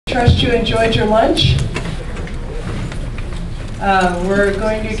Trust you enjoyed your lunch. We're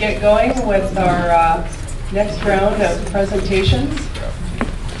going to get going with our next round of presentations.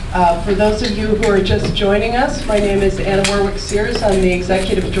 For those of you who are just joining us, my name is Warwick Sears. I'm the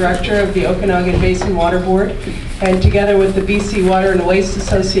Executive Director of the Okanagan Basin Water Board, and together with the BC Water and Waste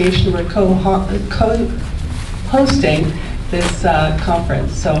Association, we're co-hosting this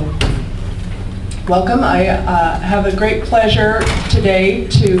conference. So, welcome. I have a great pleasure today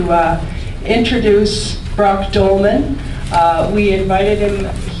to introduce Brock Dolman. We invited him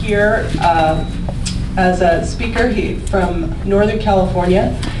here as a speaker from Northern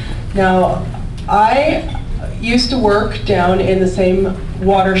California. Now, I used to work down in the same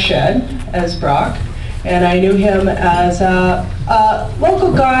watershed as Brock, and I knew him as a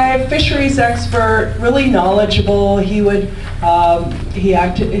local guy, fisheries expert, really knowledgeable. He was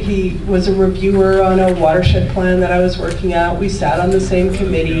a reviewer on a watershed plan that I was working at. We sat on the same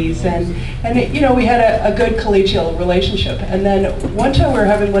committees, and you know, we had a good collegial relationship. And then one time we were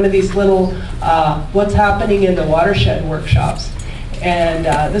having one of these little what's happening in the watershed workshops, and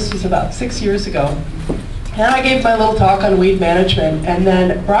this was about 6 years ago. And I gave my little talk on weed management, and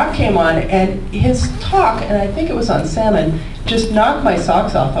then Brock came on, and his talk, and I think it was on salmon, just knocked my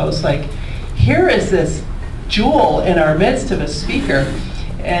socks off. I was like, here is this jewel in our midst of a speaker,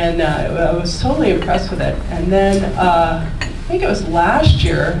 and I was totally impressed with it. And then I think it was last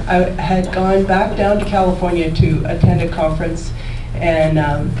year, I had gone back down to California to attend a conference, and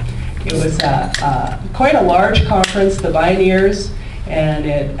it was quite a large conference, the Pioneers, and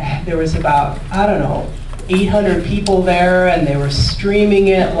there was about, I don't know, 800 people there, and they were streaming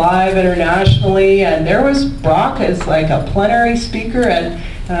it live internationally, and there was Brock as like a plenary speaker, and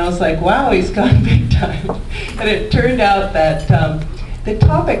I was like, wow, he's gone big time. And it turned out that the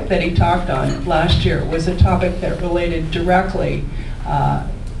topic that he talked on last year was a topic that related directly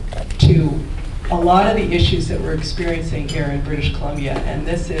to a lot of the issues that we're experiencing here in British Columbia, and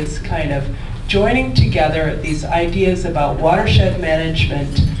this is kind of joining together these ideas about watershed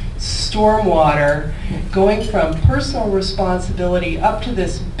management, stormwater, going from personal responsibility up to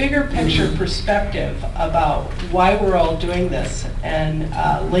this bigger picture perspective about why we're all doing this, and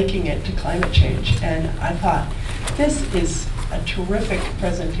linking it to climate change. And I thought, this is a terrific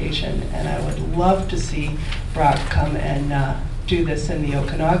presentation, and I would love to see Brock come and do this in the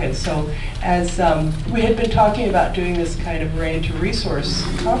Okanagan. So as we had been talking about doing this kind of rain to resource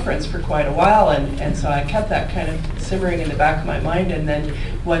conference for quite a while, and so I kept that kind of simmering in the back of my mind. And then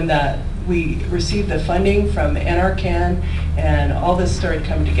when we received the funding from NRCan and all this started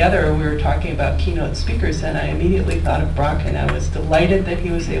coming together, we were talking about keynote speakers, and I immediately thought of Brock, and I was delighted that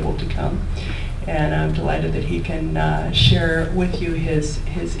he was able to come. And I'm delighted that he can share with you his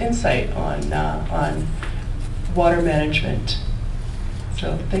insight on water management.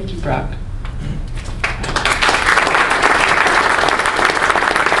 So thank you, Brock.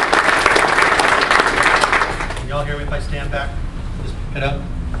 Can y'all hear me if I stand back? Just pick it up.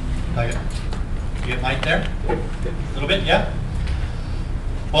 You get mic there? A little bit, yeah?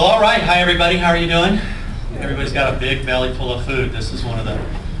 Well, all right. Hi, everybody. How are you doing? Everybody's got a big belly full of food. This is one of the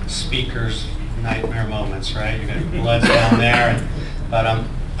speaker's nightmare moments, right? You got bloods down there. But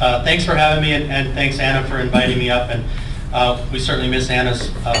thanks for having me, and thanks, Anna, for inviting me up. And we certainly miss Anna's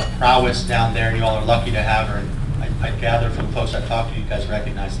prowess down there, and you all are lucky to have her. And I gather from the folks I talked to, you guys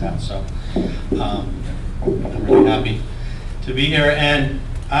recognize that. So I'm really happy to be here. And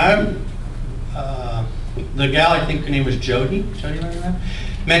I'm the gal, I think her name was Jody. Jody, remember that?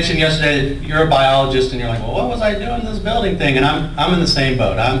 Mentioned yesterday that you're a biologist, and you're like, well, what was I doing in this building thing? And I'm in the same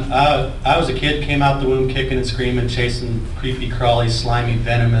boat. I was a kid, came out the womb kicking and screaming, chasing creepy, crawly, slimy,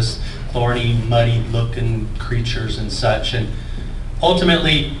 venomous, thorny, muddy-looking creatures and such. And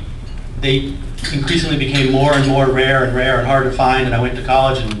ultimately, they increasingly became more and more rare and hard to find. And I went to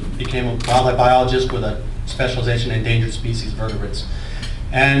college and became a wildlife biologist with a specialization in endangered species vertebrates.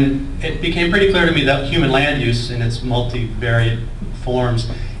 And it became pretty clear to me that human land use in its multivariate forms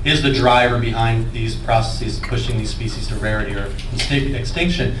is the driver behind these processes pushing these species to rarity or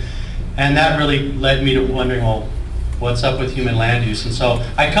extinction. And that really led me to wondering, well, what's up with human land use? And so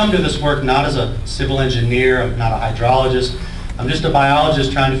I come to this work not as a civil engineer, I'm not a hydrologist, I'm just a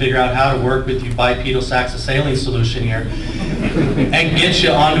biologist trying to figure out how to work with you bipedal saxosaline solution here and get you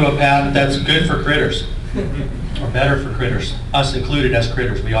onto a path that's good for critters, or better for critters, us included as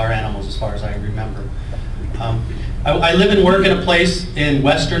critters. We are animals as far as I remember. I live and work in a place in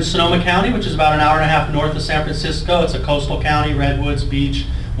western Sonoma County, which is about an hour and a half north of San Francisco. It's a coastal county, redwoods, beach,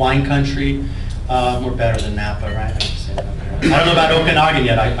 wine country. We're better than Napa, right? I don't know about Okanagan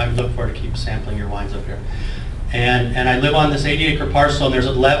yet. I look forward to keep sampling your wines up here. And I live on this 80-acre parcel, and there's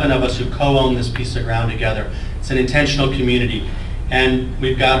 11 of us who co-own this piece of ground together. It's an intentional community. And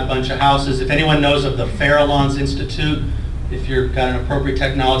we've got a bunch of houses. If anyone knows of the Farallons Institute, if you've got an appropriate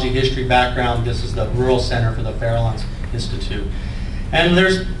technology history background, this is the rural center for the Farallons Institute. And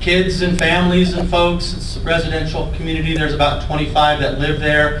there's kids and families and folks. It's a residential community. There's about 25 that live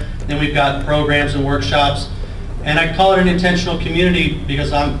there. Then we've got programs and workshops. And I call it an intentional community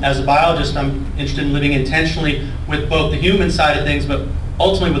because as a biologist, I'm interested in living intentionally with both the human side of things, but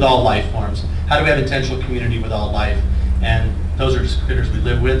ultimately with all life forms. How do we have intentional community with all life? And those are just critters we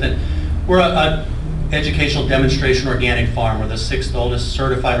live with. And we're a educational demonstration organic farm. We're the 6th oldest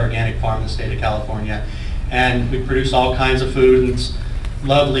certified organic farm in the state of California. And we produce all kinds of food, and it's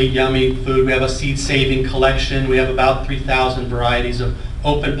lovely, yummy food. We have a seed-saving collection. We have about 3,000 varieties of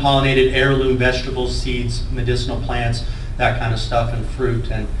open pollinated heirloom vegetables, seeds, medicinal plants, that kind of stuff, and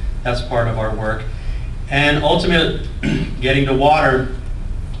fruit, and that's part of our work. And ultimately, getting to water,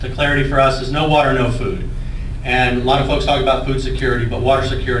 the clarity for us is no water, no food. And a lot of folks talk about food security, but water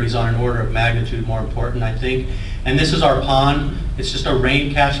security is on an order of magnitude more important, I think. And this is our pond. It's just a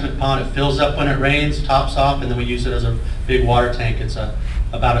rain catchment pond. It fills up when it rains, tops off, and then we use it as a big water tank. It's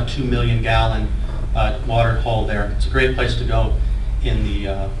about a 2 million gallon water hole there. It's a great place to go in the,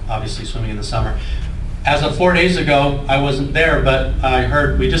 obviously swimming in the summer. As of 4 days ago, I wasn't there, but I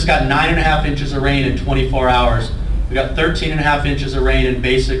heard we just got 9.5 inches of rain in 24 hours. We got 13.5 inches of rain in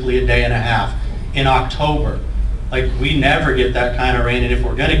basically a day and a half in October. Like, we never get that kind of rain, and if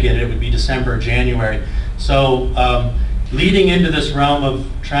we're gonna get it, it would be December or January. So leading into this realm of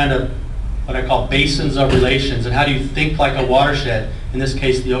trying to, what I call basins of relations, and how do you think like a watershed, in this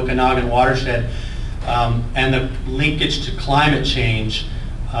case the Okanagan watershed, and the linkage to climate change.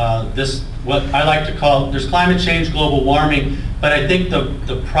 What I like to call, there's climate change, global warming, but I think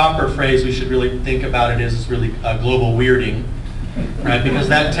the proper phrase we should really think about it is really global weirding, right? Because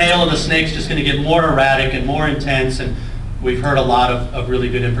that tail of the snake's just going to get more erratic and more intense, and we've heard a lot of really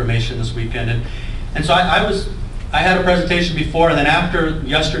good information this weekend. And so I had a presentation before, and then after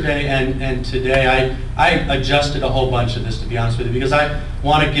yesterday and today, I adjusted a whole bunch of this, to be honest with you, because I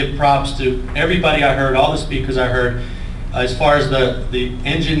want to give props to everybody I heard, all the speakers I heard, as far as the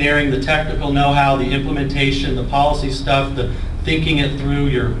engineering, the technical know-how, the implementation, the policy stuff, the thinking it through,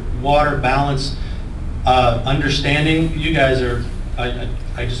 your water balance, understanding. You guys are,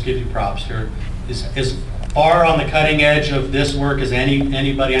 I just give you props. You're as far on the cutting edge of this work as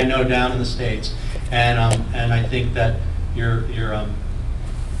anybody I know down in the States. And I think that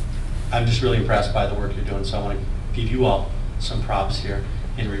I'm just really impressed by the work you're doing, so I want to give you all some props here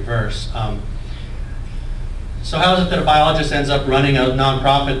in reverse. So how is it that a biologist ends up running a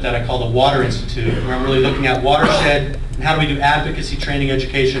nonprofit that I call the Water Institute, where I'm really looking at watershed and how do we do advocacy, training,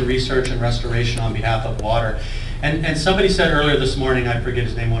 education, research, and restoration on behalf of water. And somebody said earlier this morning, I forget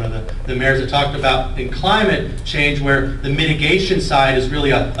his name, one of the mayors, that talked about in climate change where the mitigation side is really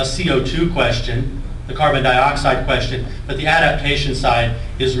a CO2 question, the carbon dioxide question, but the adaptation side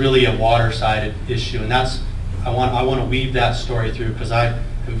is really a water-sided issue. And that's, I want to weave that story through because I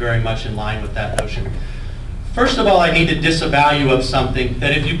am very much in line with that notion. First of all, I need to disavow you of something,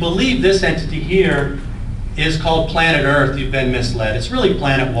 that if you believe this entity here is called planet Earth, you've been misled. It's really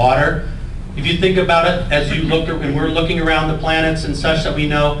planet water. If you think about it, as you look, and we're looking around the planets and such that we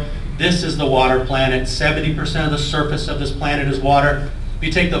know, this is the water planet. 70% of the surface of this planet is water. If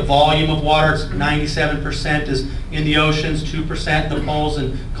you take the volume of water, it's 97% is in the oceans, 2% the poles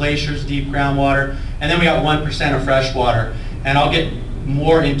and glaciers, deep groundwater, and then we got 1% of fresh water. And I'll get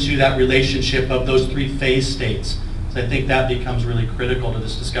more into that relationship of those three phase states. So I think that becomes really critical to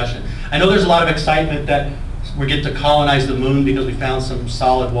this discussion. I know there's a lot of excitement that we get to colonize the moon because we found some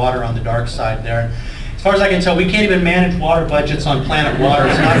solid water on the dark side there. As far as I can tell, we can't even manage water budgets on planet water.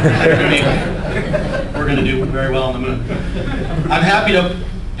 It's not clear to me we're going to do very well on the moon. I'm happy to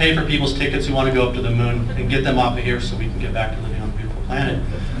pay for people's tickets who want to go up to the moon and get them off of here so we can get back to living on a beautiful planet.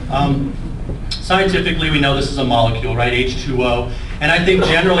 Scientifically, we know this is a molecule, right? H2O. And I think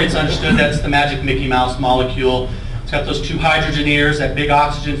generally it's understood that it's the magic Mickey Mouse molecule. It's got those two hydrogeneers, that big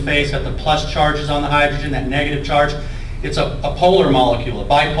oxygen face, got the plus charges on the hydrogen, that negative charge. It's a polar molecule, a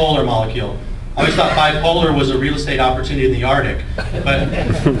bipolar molecule. I always thought bipolar was a real estate opportunity in the Arctic, but,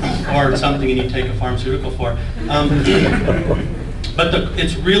 or something you need to take a pharmaceutical for. But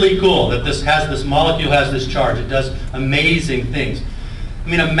it's really cool that this molecule has this charge. It does amazing things. I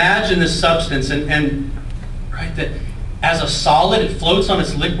mean, imagine this substance, and right, that as a solid, it floats on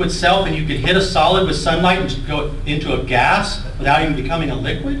its liquid self, and you could hit a solid with sunlight and go into a gas without even becoming a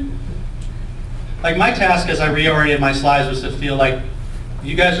liquid. Like, my task as I reoriented my slides was to feel like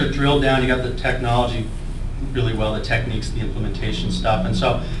you guys are drilled down, you got the technology really well, the techniques, the implementation stuff. And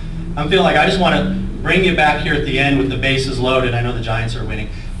so I'm feeling like I just want to bring you back here at the end with the bases loaded. I know the Giants are winning.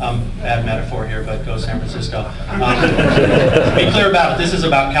 Bad metaphor here, but go San Francisco. To be clear about it, this is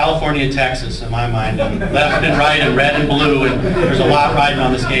about California and Texas in my mind. Left and right and red and blue, and there's a lot riding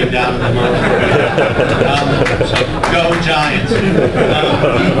on this game down in the middle. So go Giants.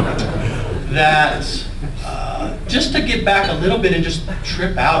 Just to get back a little bit and just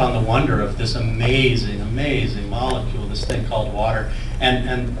trip out on the wonder of this amazing, amazing molecule, this thing called water.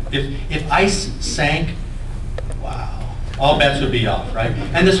 And if ice sank, wow, all bets would be off, right?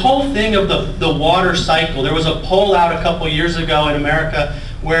 And this whole thing of the water cycle, there was a poll out a couple years ago in America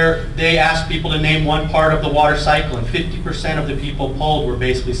where they asked people to name one part of the water cycle, and 50% of the people polled were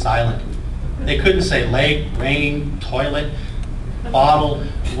basically silent. They couldn't say lake, rain, toilet, bottle,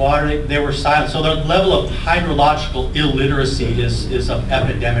 water. They were silent. So the level of hydrological illiteracy is of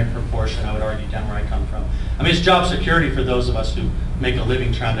epidemic proportion, I would argue, down where I come from. I mean, it's job security for those of us who make a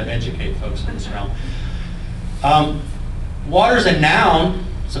living trying to educate folks in this realm. Water's a noun.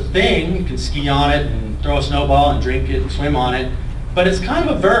 It's a thing. You can ski on it and throw a snowball and drink it and swim on it. But it's kind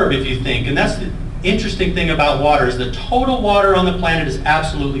of a verb, if you think. And that's the interesting thing about water, is the total water on the planet is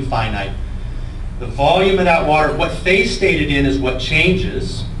absolutely finite. The volume of that water, what phase state it in is what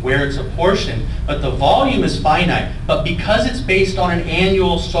changes, where it's apportioned, but the volume is finite. But because it's based on an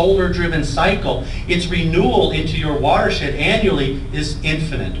annual solar-driven cycle, its renewal into your watershed annually is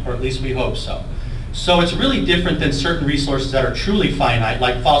infinite, or at least we hope so. So it's really different than certain resources that are truly finite,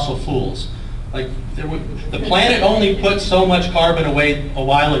 like fossil fuels. Like the planet only put so much carbon away a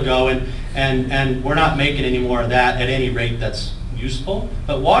while ago, and we're not making any more of that at any rate that's useful.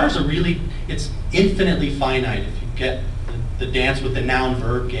 But water's it's infinitely finite if you get the dance with the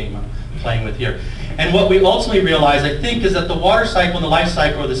noun-verb game I'm playing with here. And what we ultimately realize, I think, is that the water cycle and the life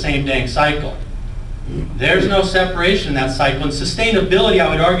cycle are the same dang cycle. There's no separation in that cycle. And sustainability, I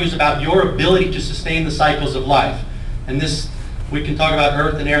would argue, is about your ability to sustain the cycles of life. And this, we can talk about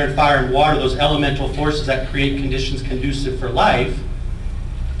earth and air and fire and water, those elemental forces that create conditions conducive for life.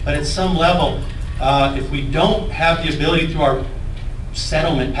 But at some level, if we don't have the ability through our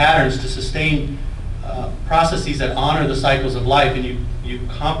settlement patterns to sustain processes that honor the cycles of life, and you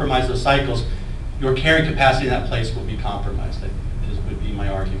compromise those cycles, your carrying capacity in that place will be compromised. That would be my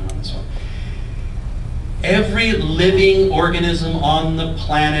argument on this one. Every living organism on the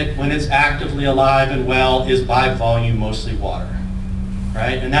planet, when it's actively alive and well, is by volume mostly water,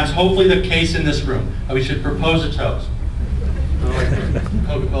 right? And that's hopefully the case in this room. We should propose a toast.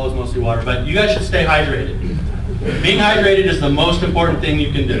 Coca-Cola is mostly water, but you guys should stay hydrated. Being hydrated is the most important thing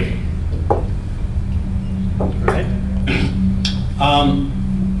you can do. Right?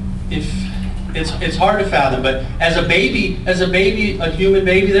 It's hard to fathom, but as a human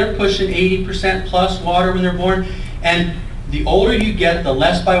baby, they're pushing 80% plus water when they're born, and the older you get, the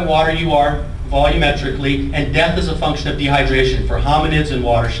less by water you are volumetrically, and death is a function of dehydration for hominids and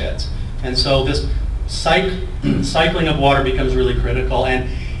watersheds. And so this cycling of water becomes really critical, and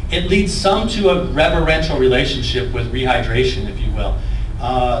it leads some to a reverential relationship with rehydration, if you will.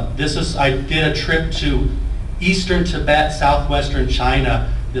 I did a trip to eastern Tibet, southwestern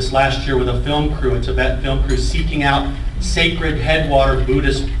China this last year with a film crew, a Tibetan film crew, seeking out sacred headwater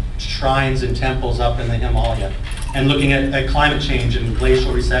Buddhist shrines and temples up in the Himalaya, and looking at climate change and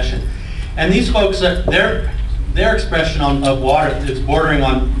glacial recession. And these folks, their expression of water is bordering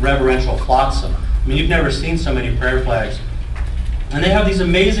on reverential flotsam. I mean, you've never seen so many prayer flags. And they have these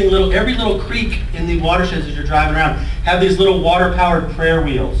amazing every little creek in the watersheds as you're driving around have these little water-powered prayer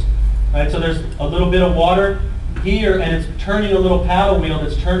wheels. Right? So there's a little bit of water here, and it's turning a little paddle wheel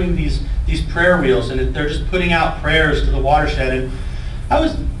that's turning these prayer wheels, and they're just putting out prayers to the watershed. And I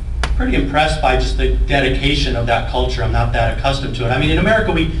was pretty impressed by just the dedication of that culture. I'm not that accustomed to it. I mean, in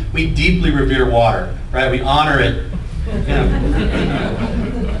America, we deeply revere water, right? We honor it. You know.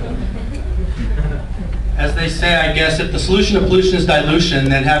 As they say, I guess, if the solution of pollution is dilution,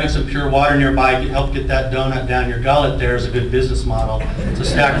 then having some pure water nearby can help get that donut down your gullet there is a good business model. It's a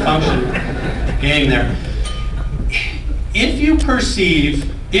stack function game there.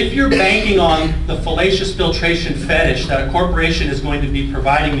 If you're banking on the fallacious filtration fetish that a corporation is going to be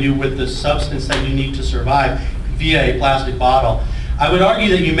providing you with the substance that you need to survive via a plastic bottle, I would argue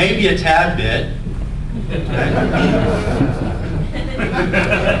that you may be a tad bit.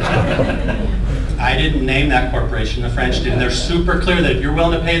 I didn't name that corporation, the French did, and they're super clear that if you're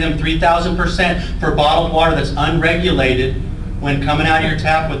willing to pay them 3,000% for bottled water that's unregulated, when coming out of your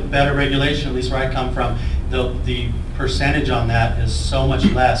tap with better regulation, at least where I come from, the percentage on that is so much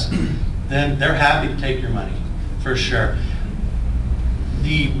less, then they're happy to take your money, for sure.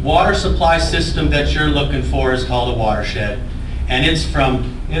 the water supply system that you're looking for is called a watershed. And it's from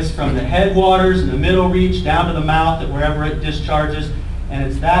the headwaters in the middle reach down to the mouth at wherever it discharges. And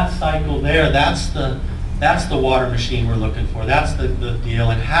it's that cycle there. That's the water machine we're looking for. That's the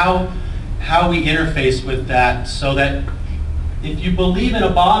deal. And how we interface with that so that if you believe in a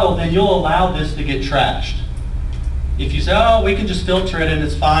bottle, then you'll allow this to get trashed. If you say, oh, we can just filter it and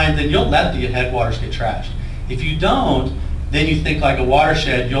it's fine, then you'll let the headwaters get trashed. If you don't, then you think like a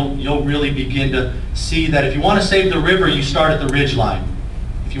watershed, you'll really begin to see that if you want to save the river, you start at the ridge line.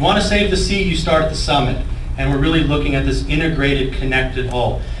 If you want to save the sea, you start at the summit. And we're really looking at this integrated, connected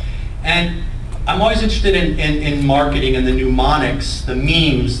whole. And I'm always interested in marketing and the mnemonics, the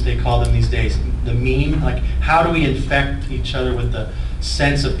memes, they call them these days. The meme, like how do we infect each other with the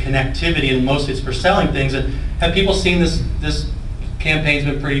sense of connectivity, and mostly it's for selling things. And have people seen this campaign's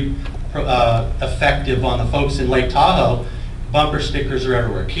been pretty effective on the folks in Lake Tahoe. Bumper stickers are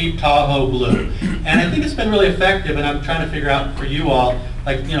everywhere. Keep Tahoe blue. And I think it's been really effective, and I'm trying to figure out for you all,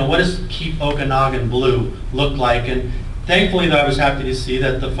 like, you know, what does Keep Okanagan Blue look like? And thankfully, though, I was happy to see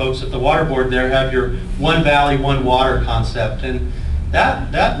that the folks at the water board there have your one valley, one water concept. And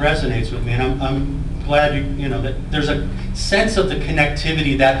that resonates with me, and I'm glad you know that there's a sense of the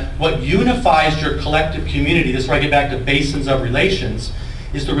connectivity, that what unifies your collective community, this is where I get back to basins of relations,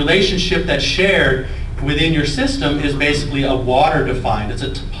 is the relationship that's shared within your system is basically a water defined. It's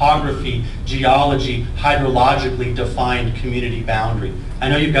a topography, geology, hydrologically defined community boundary. I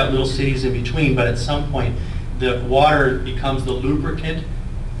know you've got little cities in between, but at some point the water becomes the lubricant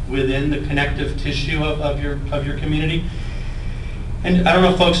within the connective tissue of your community. And I don't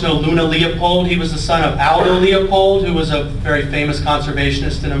know if folks know Luna Leopold. He was the son of Aldo Leopold, who was a very famous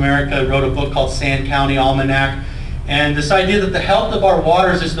conservationist in America, wrote a book called Sand County Almanac. And this idea that the health of our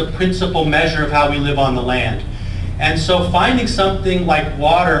waters is the principal measure of how we live on the land. And so finding something like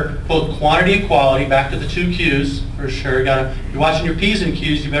water, both quantity and quality, back to the two Qs, for sure. You're watching your P's and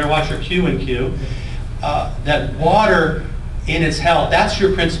Q's, you better watch your Q and Q. That water in its health, that's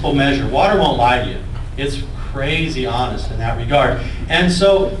your principal measure. Water won't lie to you. It's crazy honest in that regard. And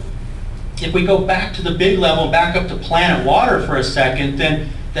so if we go back to the big level, back up to planet water for a second, then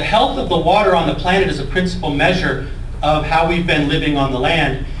the health of the water on the planet is a principal measure of how we've been living on the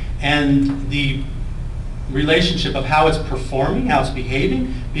land, and the relationship of how it's performing, how it's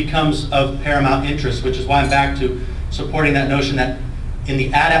behaving, becomes of paramount interest, which is why I'm back to supporting that notion that in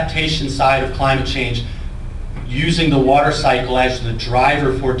the adaptation side of climate change, using the water cycle as the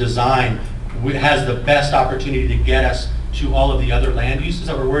driver for design has the best opportunity to get us to all of the other land uses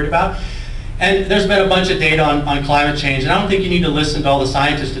that we're worried about. And there's been a bunch of data on climate change, and I don't think you need to listen to all the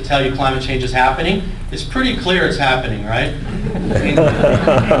scientists to tell you climate change is happening. It's pretty clear it's happening, right?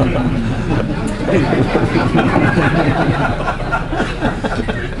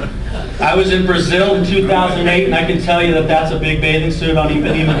 I was in Brazil in 2008, and I can tell you that that's a big bathing suit on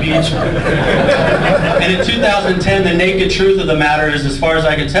Ipanema Beach. And in 2010, the naked truth of the matter is, as far as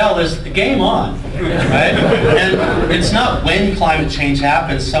I can tell, is the game on, right? And it's not when climate change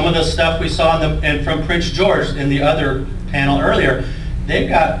happens. Some of the stuff we saw and from Prince George in the other panel earlier, they've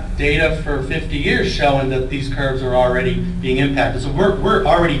got data for 50 years showing that these curves are already being impacted. So we're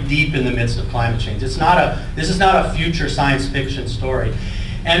already deep in the midst of climate change. This is not a future science fiction story.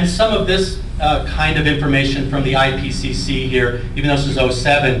 And some of this kind of information from the IPCC here, even though this is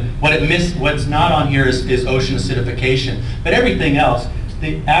 07, what's not on here is ocean acidification. But everything else,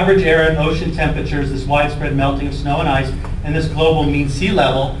 the average air and ocean temperatures, this widespread melting of snow and ice, and this global mean sea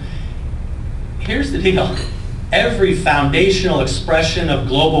level, here's the deal. Every foundational expression of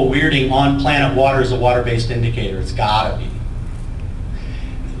global weirding on planet water is a water-based indicator. It's gotta be.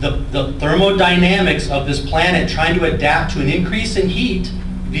 The thermodynamics of this planet trying to adapt to an increase in heat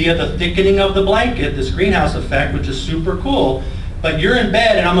via the thickening of the blanket, this greenhouse effect, which is super cool, but you're in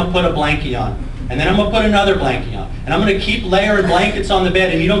bed and I'm gonna put a blankie on, and then I'm gonna put another blankie on, and I'm gonna keep layering blankets on the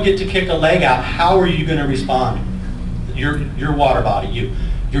bed, and you don't get to kick a leg out. How are you gonna respond? Your water body,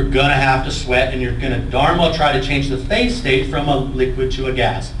 you're gonna have to sweat, and you're gonna darn well try to change the phase state from a liquid to a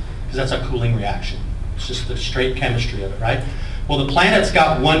gas, because that's a cooling reaction. It's just the straight chemistry of it, right? Well, the planet's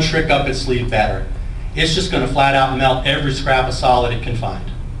got one trick up its sleeve better. It's just gonna flat out melt every scrap of solid it can find.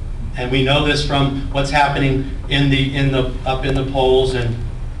 And we know this from what's happening up in the poles and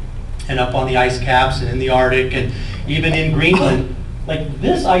up on the ice caps and in the Arctic and even in Greenland. Like,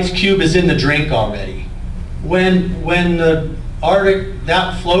 this ice cube is in the drink already. When the Arctic,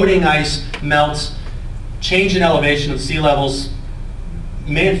 that floating ice melts, change in elevation of sea levels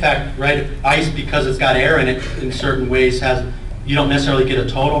may in fact, right, ice, because it's got air in it in certain ways, has you don't necessarily get a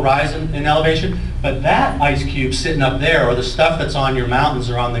total rise in elevation, but that ice cube sitting up there, or the stuff that's on your mountains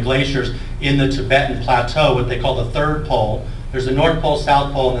or on the glaciers in the Tibetan Plateau, what they call the third pole, there's the North Pole,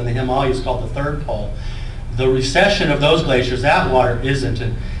 South Pole, and then the Himalayas called the third pole. The recession of those glaciers, that water isn't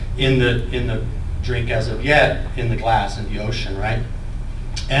in the drink as of yet, in the glass, in the ocean, right?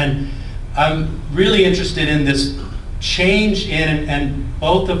 And I'm really interested in this change in, and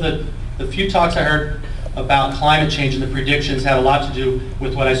both of the few talks I heard about climate change and the predictions had a lot to do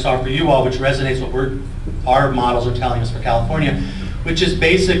with what I saw for you all, which resonates with what our models are telling us for California, which is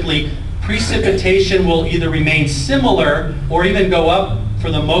basically precipitation will either remain similar or even go up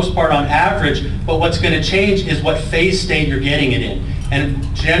for the most part on average, but what's going to change is what phase state you're getting it in. And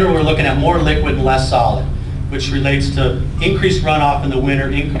in general, we're looking at more liquid and less solid, which relates to increased runoff in the winter,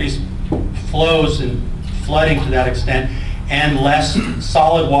 increased flows and flooding to that extent, and less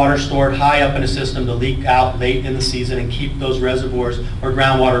solid water stored high up in a system to leak out late in the season and keep those reservoirs or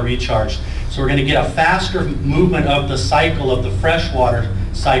groundwater recharged. So we're going to get a faster movement of the cycle of the freshwater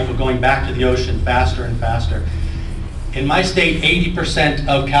cycle going back to the ocean faster and faster. In my state, 80%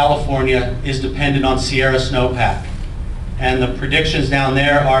 of California is dependent on Sierra snowpack. And the predictions down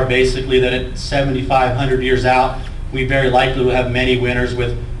there are basically that at 7,500 years out, we very likely will have many winters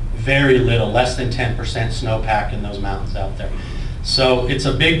with very little, less than 10% snowpack in those mountains out there. So it's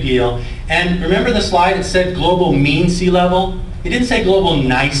a big deal. And remember the slide that said global mean sea level? It didn't say global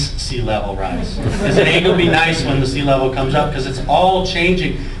nice sea level rise. Because it ain't gonna be nice when the sea level comes up, because it's all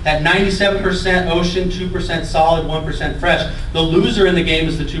changing. That 97% ocean, 2% solid, 1% fresh. The loser in the game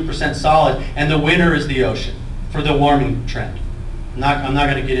is the 2% solid, and the winner is the ocean for the warming trend. I'm not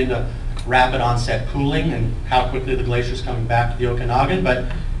gonna get into rapid onset cooling and how quickly the glacier's coming back to the Okanagan, but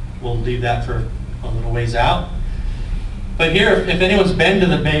we'll leave that for a little ways out. But here, if anyone's been to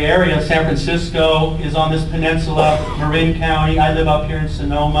the Bay Area, San Francisco is on this peninsula, Marin County, I live up here in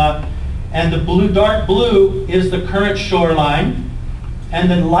Sonoma, and the blue, dark blue is the current shoreline, and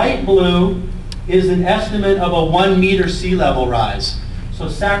the light blue is an estimate of a 1 meter sea level rise. So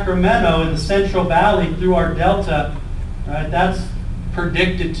Sacramento in the Central Valley through our delta, right, that's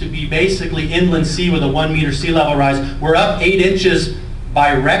predicted to be basically inland sea with a 1 meter sea level rise. We're up 8 inches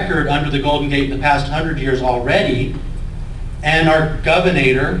by record under the Golden Gate in the past 100 years already. And our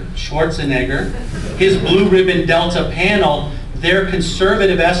governor, Schwarzenegger, his blue ribbon delta panel, their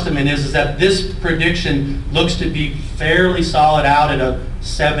conservative estimate is that this prediction looks to be fairly solid out at a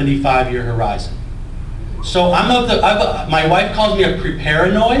 75-year horizon. So my wife calls me a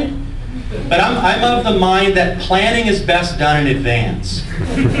preparanoid, but I'm of the mind that planning is best done in advance.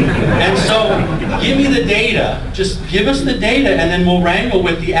 And so give me the data, just give us the data, and then we'll wrangle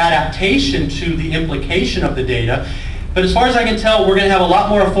with the adaptation to the implication of the data. But as far as I can tell, we're going to have a lot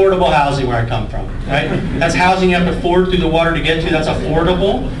more affordable housing where I come from, right? That's housing you have to ford through the water to get to. That's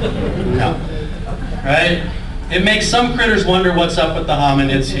affordable? No. Right? It makes some critters wonder what's up with the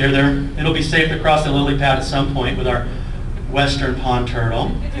hominids here. It'll be safe to cross the lily pad at some point with our western pond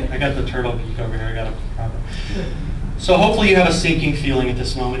turtle. I got the turtle peak over here. I got a problem. So hopefully you have a sinking feeling at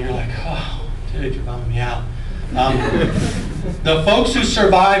this moment. You're like, oh, dude, you're bumming me out. The folks who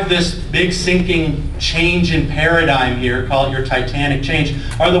survive this big sinking change in paradigm here, call it your Titanic change,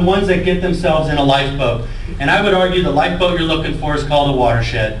 are the ones that get themselves in a lifeboat. And I would argue the lifeboat you're looking for is called a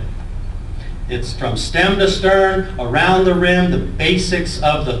watershed. It's from stem to stern, around the rim, the basics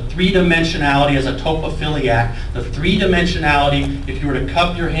of the three-dimensionality as a topophiliac. The three-dimensionality, if you were to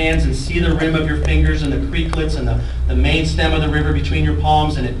cup your hands and see the rim of your fingers and the creeklets and the main stem of the river between your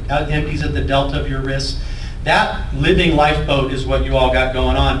palms, and it empties at the delta of your wrists, that living lifeboat is what you all got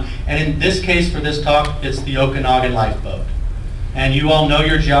going on. And in this case, for this talk, it's the Okanagan lifeboat. And you all know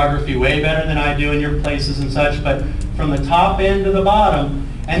your geography way better than I do in your places and such, but from the top end to the bottom,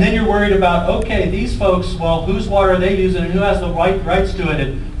 and then you're worried about, okay, these folks, well, whose water are they using and who has the rights to it,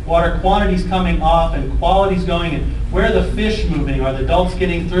 and water quantities coming off and qualities going, and where are the fish moving? Are the adults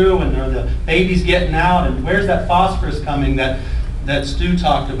getting through and are the babies getting out? And where's that phosphorus coming that Stu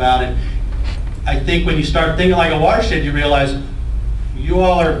talked about? And I think when you start thinking like a watershed, you realize you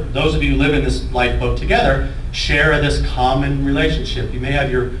all are, those of you who live in this lifeboat together, share this common relationship. You may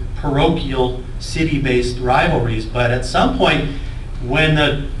have your parochial, city-based rivalries, but at some point, when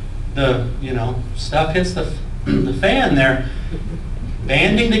the stuff hits the fan there,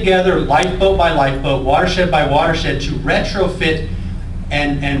 banding together lifeboat by lifeboat, watershed by watershed to retrofit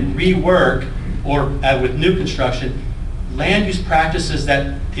and rework, or with new construction, land use practices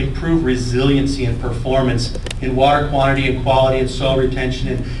that improve resiliency and performance in water quantity and quality and soil retention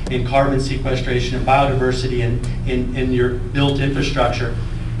and in carbon sequestration and biodiversity and in your built infrastructure.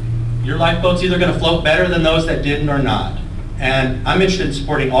 Your lifeboat's either going to float better than those that didn't or not. And I'm interested in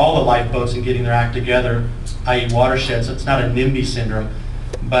supporting all the lifeboats and getting their act together, i.e. watersheds. It's not a NIMBY syndrome.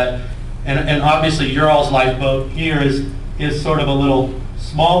 But, and obviously your all's lifeboat here is sort of a little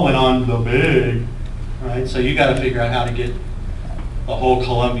small one on the big, right? So you got to figure out how to get the whole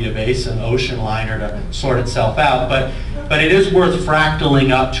Columbia Basin ocean liner to sort itself out. But it is worth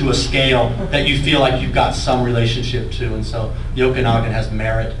fractaling up to a scale that you feel like you've got some relationship to. And so the Okanagan has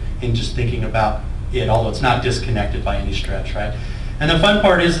merit in just thinking about it, although it's not disconnected by any stretch, right? And the fun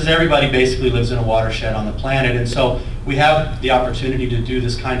part is everybody basically lives in a watershed on the planet, and so we have the opportunity to do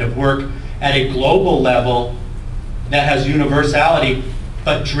this kind of work at a global level that has universality,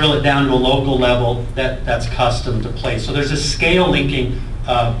 but drill it down to a local level that's custom to place. So there's a scale linking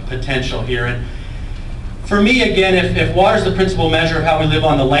potential here. And for me, again, if water is the principal measure of how we live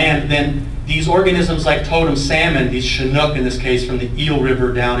on the land, then these organisms like totem salmon, these Chinook in this case from the Eel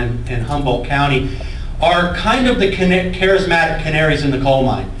River down in Humboldt County, are kind of the charismatic canaries in the coal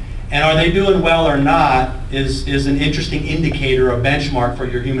mine. And are they doing well or not is an interesting indicator, a benchmark for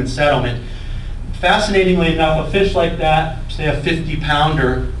your human settlement. Fascinatingly enough, a fish like that, say a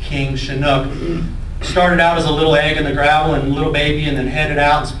 50-pounder king Chinook, started out as a little egg in the gravel and a little baby, and then headed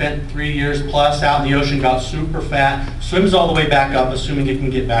out and spent 3 years plus out in the ocean, got super fat, swims all the way back up, assuming it can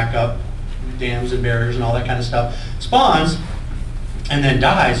get back up, dams and barriers and all that kind of stuff, spawns, and then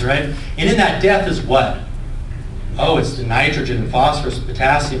dies, right? And in that death is what? Oh, it's the nitrogen and phosphorus,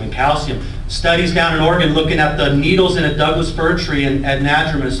 potassium and calcium. Studies down in Oregon looking at the needles in a Douglas fir tree and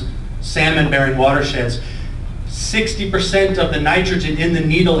anadromous salmon-bearing watersheds. 60% of the nitrogen in the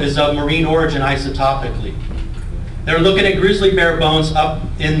needle is of marine origin isotopically. They're looking at grizzly bear bones up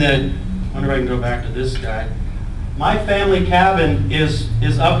in the, I wonder if I can go back to this guy. My family cabin is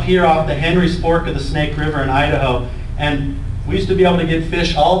up here off the Henry's Fork of the Snake River in Idaho, and we used to be able to get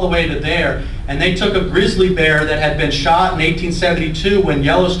fish all the way to there, and they took a grizzly bear that had been shot in 1872 when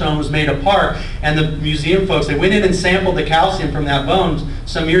Yellowstone was made a park, and the museum folks, they went in and sampled the calcium from that bone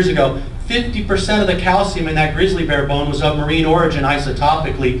some years ago. 50% of the calcium in that grizzly bear bone was of marine origin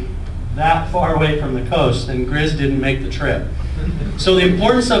isotopically, that far away from the coast, and Grizz didn't make the trip. So the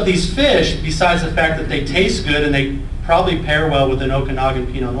importance of these fish, besides the fact that they taste good and they probably pair well with an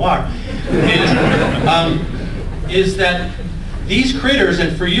Okanagan Pinot Noir, is that these critters,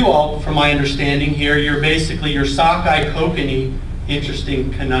 and for you all, from my understanding here, you're basically your sockeye kokanee,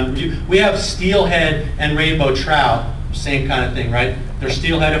 interesting conundrum. We have steelhead and rainbow trout, same kind of thing, right? They're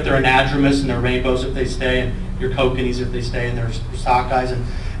steelhead if they're anadromous, and they're rainbows if they stay, and your kokanees if they stay, and they're sockeyes.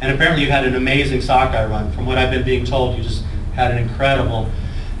 And apparently you had an amazing sockeye run. From what I've been being told, you just had an incredible,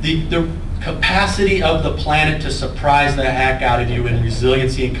 the capacity of the planet to surprise the heck out of you in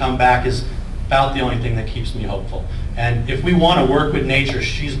resiliency and come back is about the only thing that keeps me hopeful. And if we want to work with nature,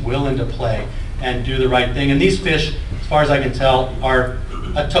 she's willing to play and do the right thing. And these fish, as far as I can tell, are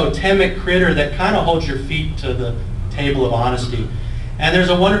a totemic critter that kind of holds your feet to the table of honesty. And there's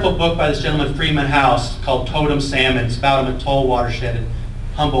a wonderful book by this gentleman, Freeman House, called Totem Salmon. It's about a atoll watershed in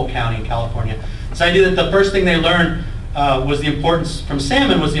Humboldt County in California. This idea that the first thing they learned was the importance, from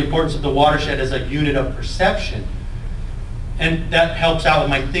salmon, was the importance of the watershed as a unit of perception. And that helps out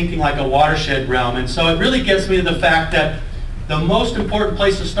with my thinking like a watershed realm. And so it really gets me to the fact that the most important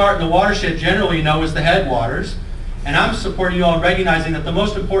place to start in the watershed generally, you know, is the headwaters. And I'm supporting you all in recognizing that the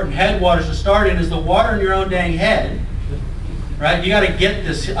most important headwaters to start in is the water in your own dang head. Right? You got to get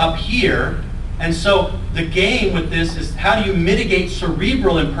this up here. And so the game with this is, how do you mitigate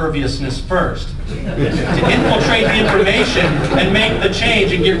cerebral imperviousness first? To infiltrate the information and make the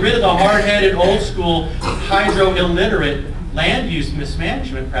change and get rid of the hard-headed, old-school, hydro-illiterate land use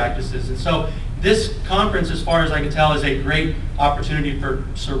mismanagement practices. And so this conference, as far as I can tell, is a great opportunity for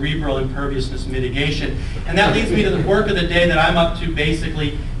cerebral imperviousness mitigation. And that leads me to the work of the day that I'm up to,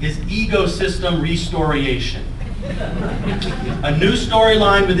 basically, is ecosystem restoration. A new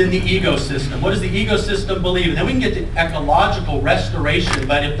storyline within the ecosystem. What does the ecosystem believe? And then we can get to ecological restoration,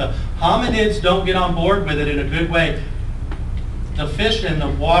 but if the hominids don't get on board with it in a good way, the fish and the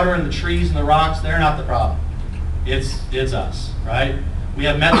water and the trees and the rocks, they're not the problem. It's us, right? We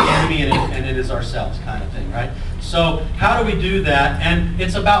have met the enemy and it is ourselves, kind of thing, right? So how do we do that? And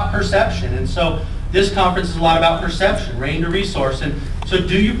it's about perception. And so this conference is a lot about perception, rain to resource. And so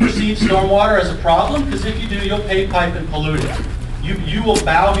do you perceive stormwater as a problem? Because if you do, you'll pay pipe and pollute it. You will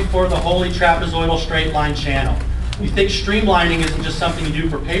bow before the holy trapezoidal straight line channel. You think streamlining isn't just something you do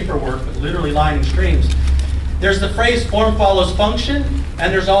for paperwork, but literally lining streams. There's the phrase form follows function,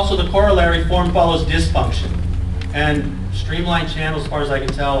 and there's also the corollary form follows dysfunction. And streamlined channels, as far as I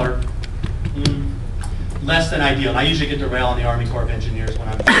can tell, are less than ideal. And I usually get to rail on the Army Corps of Engineers when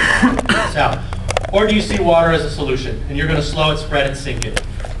I'm figuring this out. Or do you see water as a solution, and you're going to slow it, spread it, sink it?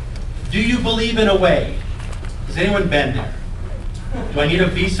 Do you believe in a way? Has anyone been there? Do I need a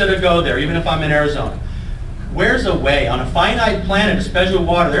visa to go there, even if I'm in Arizona? Where's a way? On a finite planet, especially with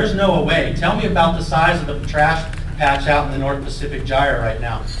water, there's no way. Tell me about the size of the trash patch out in the North Pacific Gyre right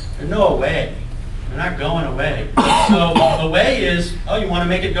now. There's no way. They're not going away. So the way is, oh, you want to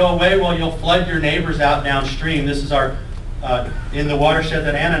make it go away? Well, you'll flood your neighbors out downstream. This is our, in the watershed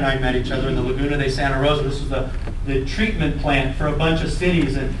that Anna and I met each other in the Laguna de Santa Rosa. This was the treatment plant for a bunch of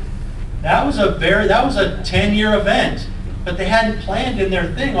cities. And that was a 10-year event. But they hadn't planned in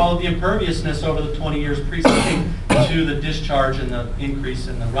their thing all of the imperviousness over the 20 years preceding to the discharge and the increase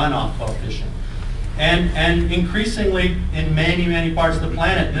in the runoff coefficient. And increasingly, in many, many parts of the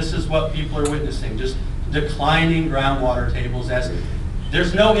planet, this is what people are witnessing, just declining groundwater tables. As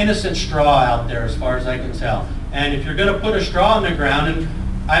there's no innocent straw out there as far as I can tell. And if you're going to put a straw in the ground, and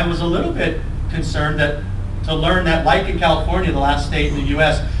I was a little bit concerned to learn that, like in California, the last state in the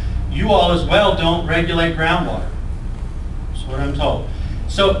U.S., you all as well don't regulate groundwater. What I'm told.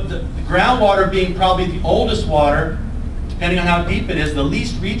 So the groundwater being probably the oldest water, depending on how deep it is, the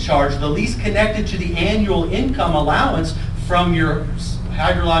least recharged, the least connected to the annual income allowance from your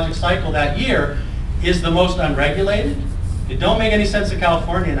hydrologic cycle that year, is the most unregulated. It don't make any sense in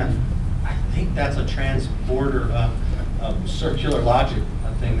California, and I think that's a trans-border circular logic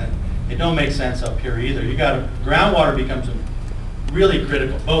thing that it don't make sense up here either. You got groundwater becomes really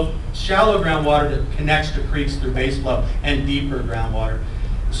critical, both shallow groundwater that connects to creeks through base flow and deeper groundwater.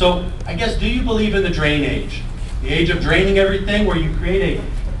 So I guess, do you believe in the drain age? The age of draining everything, where you create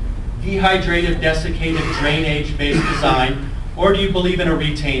a dehydrated, desiccated drain age-based design, or do you believe in a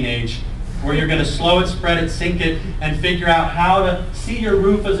retain age, where you're going to slow it, spread it, sink it, and figure out how to see your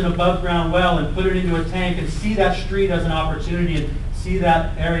roof as an above-ground well and put it into a tank and see that street as an opportunity and see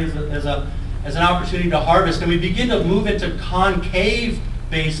that area as an opportunity to harvest, and we begin to move into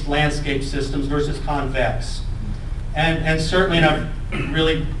concave-based landscape systems versus convex. And certainly, and I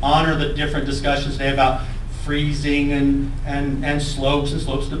really honor the different discussions today about freezing and slopes and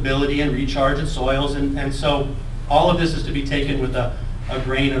slope stability and recharge and soils, and so all of this is to be taken with a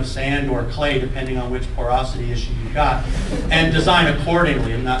grain of sand or clay, depending on which porosity issue you've got, and design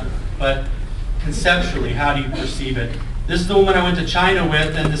accordingly. But conceptually, how do you perceive it? This is the woman I went to China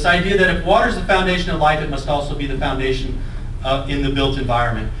with, and this idea that if water is the foundation of life, it must also be the foundation in the built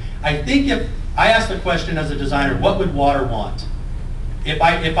environment. I think if I asked the question as a designer, what would water want? If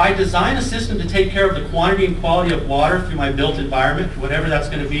I design a system to take care of the quantity and quality of water through my built environment, whatever that's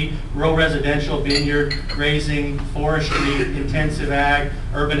going to be, rural residential, vineyard, grazing, forestry, intensive ag,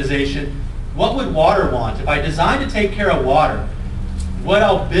 urbanization, what would water want? If I design to take care of water, what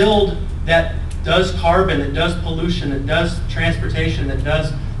I'll build that does carbon, that does pollution, that does transportation, that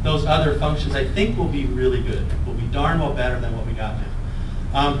does those other functions, I think will be really good. Will be darn well better than what we got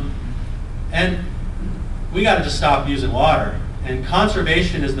now. And we got to just stop using water. And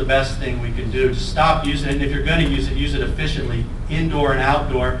conservation is the best thing we can do. Just stop using it, and if you're going to use it efficiently, indoor and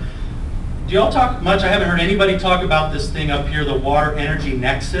outdoor. Do y'all talk much? I haven't heard anybody talk about this thing up here, the water energy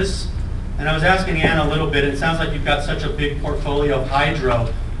nexus. And I was asking Anna a little bit. It sounds like you've got such a big portfolio of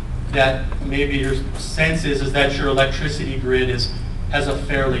hydro that maybe your sense is that your electricity grid has a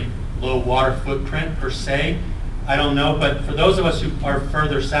fairly low water footprint per se. I don't know, but for those of us who are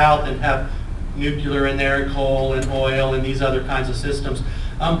further south and have nuclear in there, coal and oil and these other kinds of systems,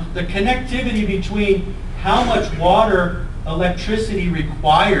 the connectivity between how much water electricity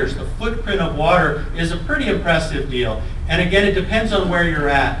requires, the footprint of water, is a pretty impressive deal. And again, it depends on where you're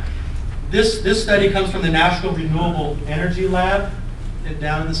at. This study comes from the National Renewable Energy Lab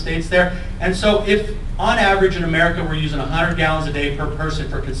down in the States there. And so if, on average in America, we're using 100 gallons a day per person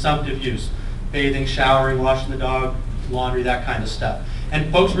for consumptive use, bathing, showering, washing the dog, laundry, that kind of stuff. And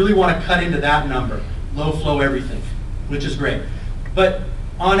folks really want to cut into that number, low flow everything, which is great. But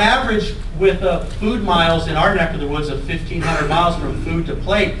on average, with food miles in our neck of the woods of 1,500 miles from food to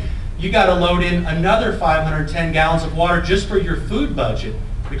plate, you got to load in another 510 gallons of water just for your food budget.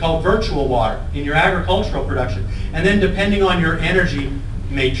 We call virtual water in your agricultural production. And then depending on your energy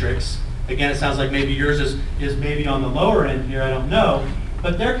matrix, again, it sounds like maybe yours is maybe on the lower end here, I don't know,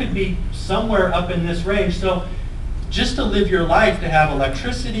 but there could be somewhere up in this range. So just to live your life, to have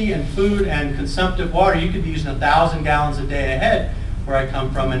electricity and food and consumptive water, you could be using 1,000 gallons a day ahead where I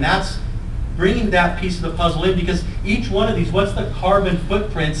come from. And that's bringing that piece of the puzzle in, because each one of these, what's the carbon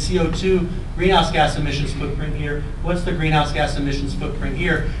footprint, CO2, greenhouse gas emissions footprint here? What's the greenhouse gas emissions footprint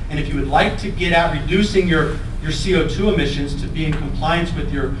here? And if you would like to get at reducing your CO2 emissions to be in compliance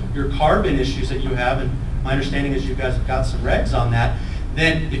with your carbon issues that you have, and my understanding is you guys have got some regs on that,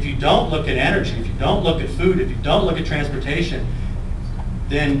 then if you don't look at energy, if you don't look at food, if you don't look at transportation,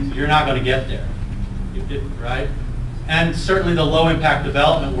 then you're not going to get there, right? And certainly the low impact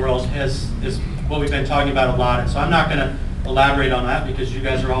development world is what we've been talking about a lot, and so I'm not going to elaborate on that because you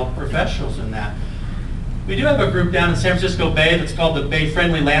guys are all professionals in that. We do have a group down in San Francisco Bay that's called the Bay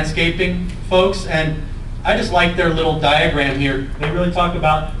Friendly Landscaping folks, and I just like their little diagram here. They really talk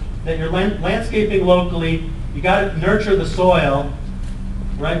about that you're landscaping locally, you got to nurture the soil,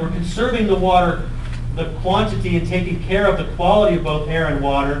 right? We're conserving the water, the quantity, and taking care of the quality of both air and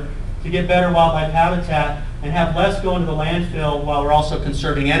water to get better wildlife habitat and have less go into the landfill while we're also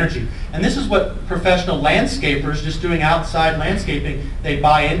conserving energy. And this is what professional landscapers, just doing outside landscaping, they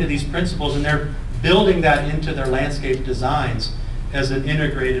buy into these principles and they're building that into their landscape designs as an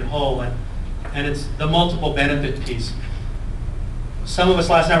integrated whole. And it's the multiple benefit piece. Some of us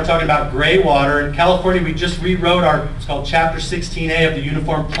last night were talking about gray water. In California, we just rewrote it's called Chapter 16A of the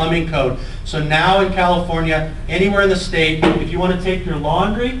Uniform Plumbing Code. So now in California, anywhere in the state, if you want to take your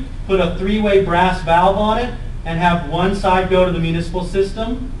laundry, put a 3-way brass valve on it, and have one side go to the municipal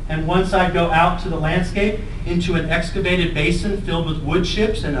system, and one side go out to the landscape into an excavated basin filled with wood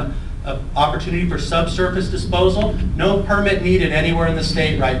chips and an opportunity for subsurface disposal. No permit needed anywhere in the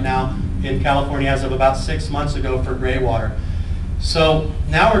state right now in California as of about 6 months ago for gray water. So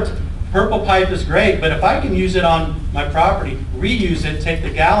now purple pipe is great, but if I can use it on my property, reuse it, take the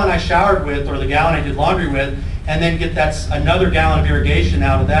gallon I showered with or the gallon I did laundry with, and then get another gallon of irrigation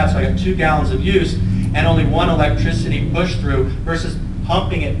out of that, so I got 2 gallons of use and only 1 electricity push through versus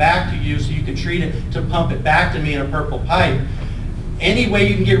pumping it back to you so you can treat it to pump it back to me in a purple pipe. Any way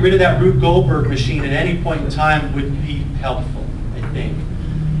you can get rid of that Rube Goldberg machine at any point in time would be helpful, I think.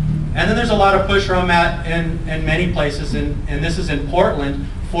 And then there's a lot of push where I'm at in many places, and this is in Portland,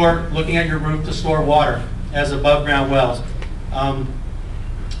 for looking at your roof to store water as above ground wells.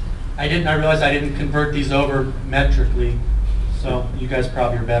 I realized I didn't convert these over metrically, so you guys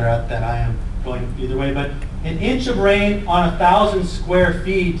probably are better at that. I am going either way, but an inch of rain on 1,000 square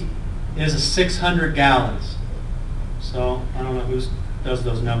feet is 600 gallons. So I don't know who does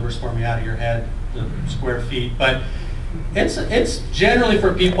those numbers for me out of your head, the square feet, but it's generally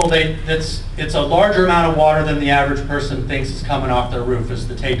for people, it's a larger amount of water than the average person thinks is coming off their roof, is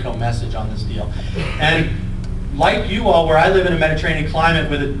the take-home message on this deal. And like you all, where I live in a Mediterranean climate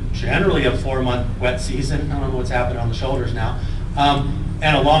with generally a 4-month wet season, I don't know what's happening on the shoulders now,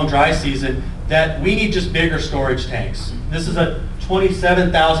 and a long dry season, that we need just bigger storage tanks. This is a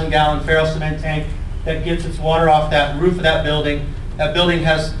 27,000 gallon ferro cement tank that gets its water off that roof of that building. That building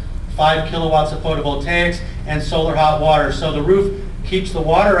has 5 kilowatts of photovoltaics and solar hot water. So the roof keeps the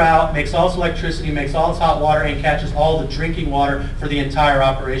water out, makes all its electricity, makes all its hot water, and catches all the drinking water for the entire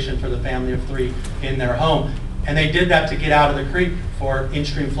operation for the family of 3 in their home. And they did that to get out of the creek for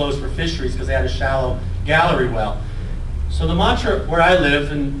in-stream flows for fisheries because they had a shallow gallery well. So the mantra where I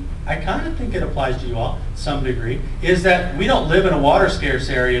live, and I kind of think it applies to you all to some degree, is that we don't live in a water scarce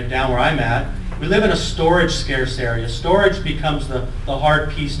area down where I'm at. We live in a storage scarce area. Storage becomes the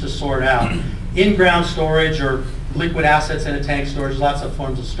hard piece to sort out. In-ground storage or liquid assets in a tank storage, lots of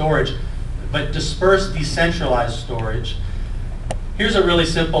forms of storage, but dispersed, decentralized storage. Here's a really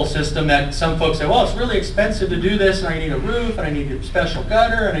simple system that some folks say, well, it's really expensive to do this, and I need a roof, and I need a special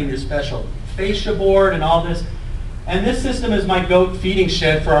gutter, and I need a special fascia board, and all this. And this system is my goat feeding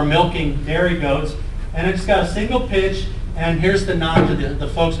shed for our milking dairy goats, and it's got a single pitch, and here's the nod to the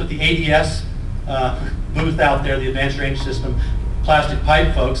folks with the ADS booth out there, the Advanced Drainage System plastic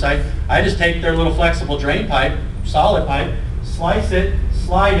pipe folks. I just take their little flexible drain pipe, solid pipe, slice it,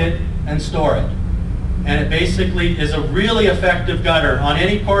 slide it, and store it. And it basically is a really effective gutter. On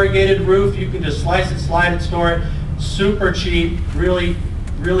any corrugated roof, you can just slice it, slide it, store it. Super cheap, really,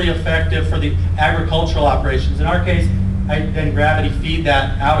 really effective for the agricultural operations. In our case, I then gravity feed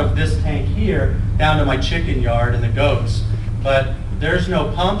that out of this tank here down to my chicken yard and the goats. But there's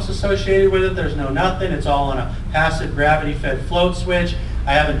no pumps associated with it. There's no nothing. It's all on a passive gravity-fed float switch.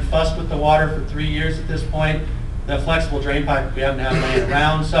 I haven't fussed with the water for 3 years at this point. The flexible drain pipe we haven't had laying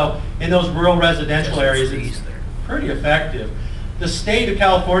around. So in those rural residential areas, it's pretty effective. The state of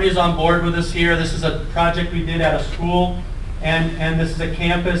California is on board with us here. This is a project we did at a school, and this is a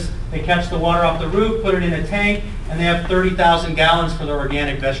campus. They catch the water off the roof, put it in a tank, and they have 30,000 gallons for their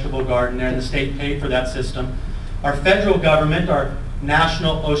organic vegetable garden there, and the state paid for that system. Our federal government, our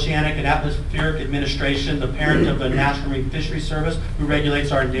National Oceanic and Atmospheric Administration, the parent of the National Marine Fisheries Service, who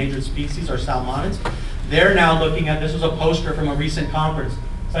regulates our endangered species, our salmonids, they're now looking at, this was a poster from a recent conference,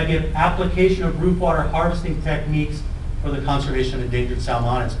 it's like an application of roof water harvesting techniques for the conservation of endangered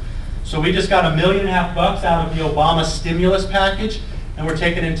salmonids. So we just got $1.5 million out of the Obama stimulus package, and we're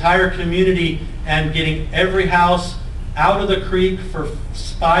taking an entire community and getting every house out of the creek for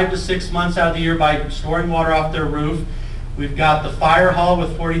 5 to 6 months out of the year by storing water off their roof. We've got the fire hall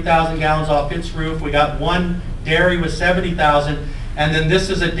with 40,000 gallons off its roof. We got one dairy with 70,000, and then this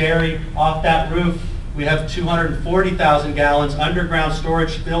is a dairy off that roof. We have 240,000 gallons underground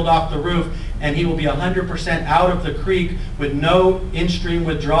storage filled off the roof, and he will be 100% out of the creek with no in-stream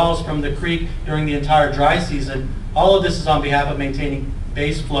withdrawals from the creek during the entire dry season. All of this is on behalf of maintaining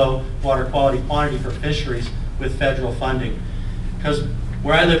base flow water quality quantity for fisheries with federal funding. Because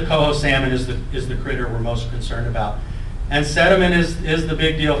where I live, coho salmon is the critter we're most concerned about. And sediment is the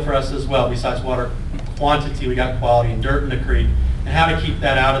big deal for us as well. Besides water quantity, we got quality and dirt in the creek, and how to keep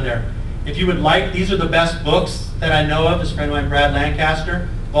that out of there. If you would like, these are the best books that I know of. This friend of mine, Brad Lancaster,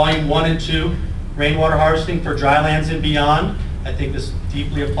 Volume 1 and 2, Rainwater Harvesting for Drylands and Beyond. I think this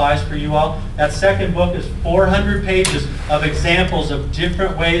deeply applies for you all. That second book is 400 pages of examples of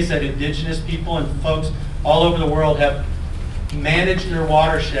different ways that indigenous people and folks all over the world have managed their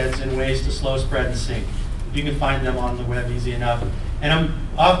watersheds in ways to slow spread and sink. You can find them on the web easy enough. And I'm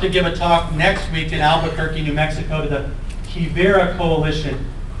off to give a talk next week in Albuquerque, New Mexico to the Quivira Coalition.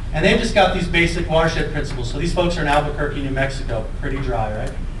 And they've just got these basic watershed principles. So these folks are in Albuquerque, New Mexico, pretty dry,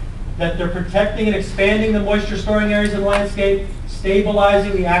 right? That they're protecting and expanding the moisture storing areas of the landscape,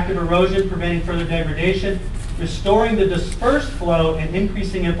 stabilizing the active erosion, preventing further degradation, restoring the dispersed flow and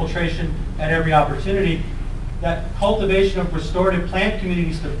increasing infiltration at every opportunity, that cultivation of restorative plant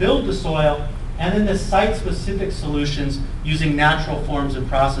communities to build the soil, and then the site-specific solutions using natural forms and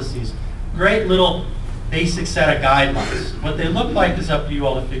processes. Great little basic set of guidelines. What they look like is up to you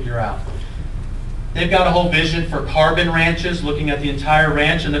all to figure out. They've got a whole vision for carbon ranches, looking at the entire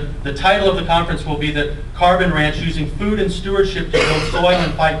ranch, and the title of the conference will be the Carbon Ranch Using Food and Stewardship to Build Soil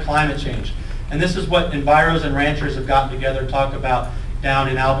and Fight Climate Change. And this is what enviros and ranchers have gotten together to talk about down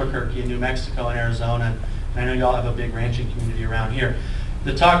in Albuquerque, in New Mexico, and Arizona. And I know you all have a big ranching community around here.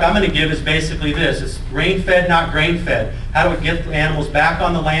 The talk I'm going to give is basically this. It's grain-fed, not grain-fed. How do we get the animals back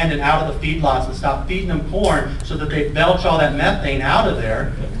on the land and out of the feedlots and stop feeding them corn so that they belch all that methane out of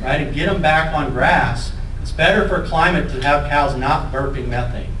there, right, and get them back on grass. It's better for climate to have cows not burping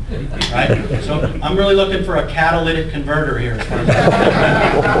methane, right? So I'm really looking for a catalytic converter here.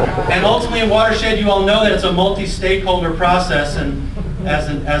 And ultimately in watershed, you all know that it's a multi-stakeholder process, and as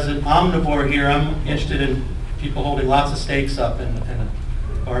an omnivore here, I'm interested in people holding lots of steaks up and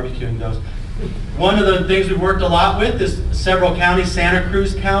barbecuing those. One of the things we've worked a lot with is several counties, Santa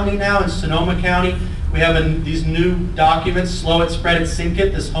Cruz County now and Sonoma County. We have these new documents, Slow It, Spread It, Sink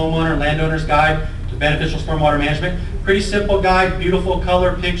It, this homeowner, landowner's guide to beneficial stormwater management. Pretty simple guide, beautiful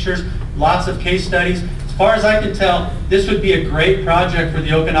color pictures, lots of case studies. As far as I can tell, this would be a great project for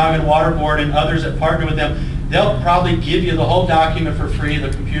the Okanagan Water Board and others that partner with them. They'll probably give you the whole document for free, the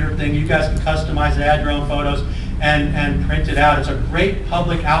computer thing. You guys can customize it, add your own photos, and print it out. It's a great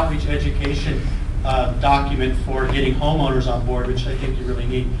public outreach education document for getting homeowners on board, which I think you really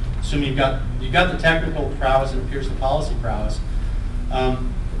need, assuming you've got the technical prowess and appears the policy prowess.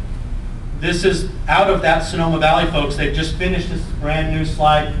 This is out of that Sonoma Valley, folks. They've just finished this brand new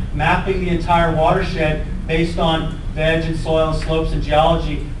slide mapping the entire watershed based on veg and soil and slopes and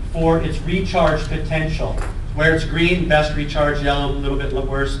geology for its recharge potential. Where it's green, best recharge, yellow, a little bit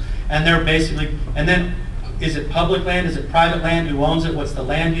worse. And they're basically, and then is it public land? Is it private land? Who owns it? What's the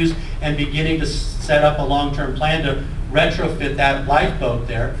land use? And beginning to set up a long-term plan to retrofit that lifeboat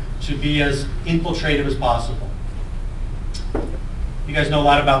there to be as infiltrative as possible. You guys know a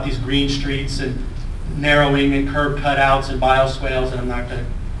lot about these green streets and narrowing and curb cutouts and bioswales, and I'm not going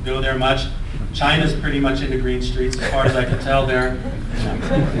to go there much. China's pretty much into green streets as far as I can tell there.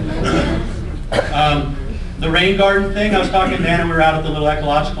 The rain garden thing, I was talking to Dan and we were out at the little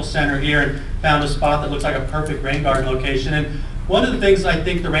ecological center here and found a spot that looks like a perfect rain garden location. And one of the things I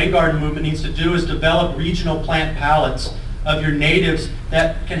think the rain garden movement needs to do is develop regional plant palettes of your natives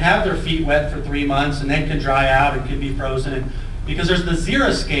that can have their feet wet for 3 months and then can dry out and can be frozen. And because there's the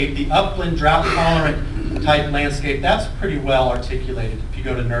xeriscape, the upland drought tolerant type landscape, that's pretty well articulated if you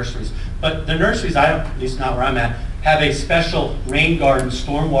go to nurseries. But the nurseries, at least not where I'm at, have a special rain garden,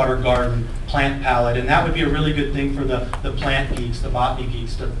 stormwater garden plant palette, and that would be a really good thing for the plant geeks, the botany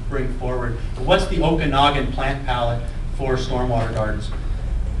geeks to bring forward. But what's the Okanagan plant palette for stormwater gardens?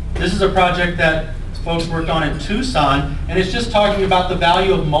 This is a project that folks worked on in Tucson, and it's just talking about the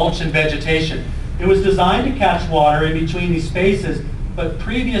value of mulch and vegetation. It was designed to catch water in between these spaces, but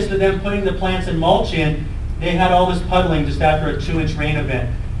previous to them putting the plants and mulch in, they had all this puddling just after a 2-inch rain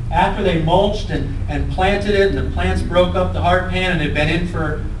event. After they mulched and planted it, and the plants broke up the hard pan, and they've been in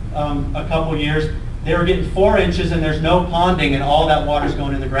for a couple years, they were getting 4 inches and there's no ponding and all that water's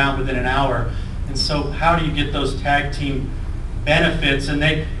going in the ground within an hour. And so how do you get those tag team benefits? And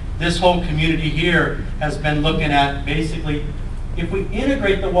this whole community here has been looking at basically, if we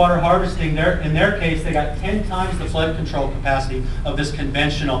integrate the water harvesting, in their case, they got 10 times the flood control capacity of this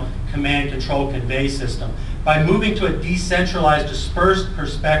conventional command control convey system. By moving to a decentralized, dispersed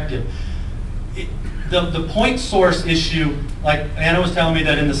perspective, the point source issue, like Anna was telling me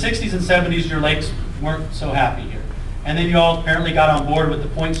that in the 60s and 70s, your lakes weren't so happy here. And then you all apparently got on board with the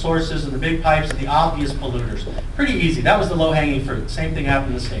point sources and the big pipes and the obvious polluters. Pretty easy. That was the low-hanging fruit. Same thing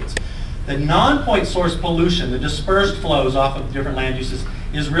happened in the States. The non-point source pollution, the dispersed flows off of different land uses,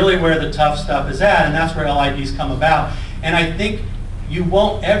 is really where the tough stuff is at, and that's where LIDs come about. And I think you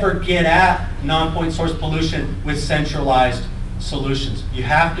won't ever get at non-point source pollution with centralized solutions. You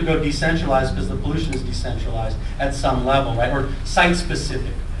have to go decentralized because the pollution is decentralized at some level, right? Or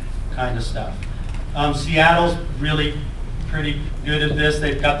site-specific kind of stuff. Seattle's really pretty good at this.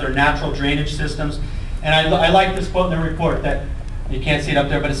 They've got their natural drainage systems. And I like this quote in their report that, you can't see it up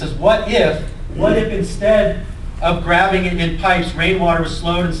there, but it says, what if instead of grabbing it in pipes, rainwater was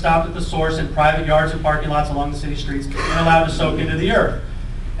slowed and stopped at the source in private yards and parking lots along the city streets and allowed to soak into the earth?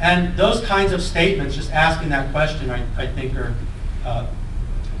 And those kinds of statements, just asking that question, I think are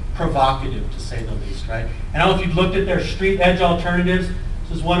provocative, to say the least, right? And I don't know if you've looked at their street edge alternatives.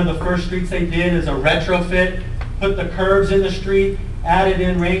 This is one of the first streets they did as a retrofit. Put the curbs in the street, added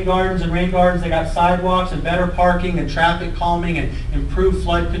in rain gardens and rain gardens. They got sidewalks and better parking and traffic calming and improved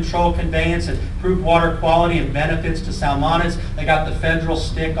flood control conveyance and improved water quality and benefits to Salmonids. They got the federal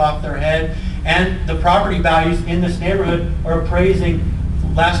stick off their head. And the property values in this neighborhood are appraising.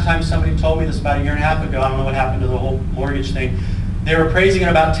 Last time somebody told me this about a year and a half ago, I don't know what happened to the whole mortgage thing. They were appraising at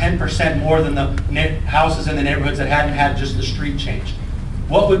about 10% more than the houses in the neighborhoods that hadn't had just the street changed.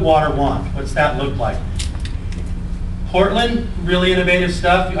 What would water want? What's that look like? Portland, really innovative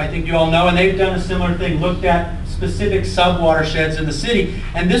stuff, I think you all know, and they've done a similar thing, looked at specific sub-watersheds in the city.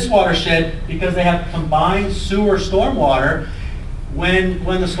 And this watershed, because they have combined sewer stormwater, when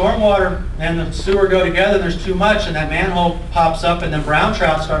the stormwater and the sewer go together, there's too much, and that manhole pops up, and then brown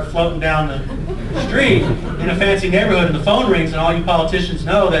trout start floating down the street in a fancy neighborhood, and the phone rings, and all you politicians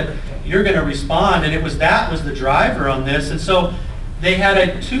know that you're going to respond. And that was the driver on this. And so they had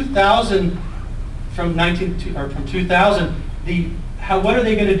a 2000. From 2000, what are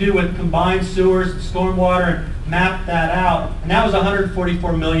they going to do with combined sewers, stormwater, and map that out? And that was a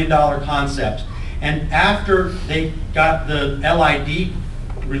 $144 million concept. And after they got the LID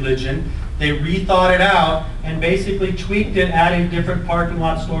religion, they rethought it out and basically tweaked it, adding different parking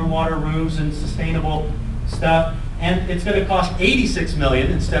lot stormwater roofs and sustainable stuff. And it's going to cost $86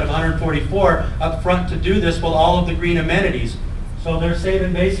 million instead of $144 up front to do this with all of the green amenities. So they're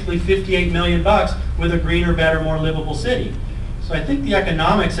saving basically $58 million with a greener, better, more livable city. So I think the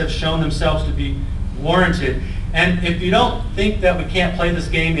economics have shown themselves to be warranted. And if you don't think that we can't play this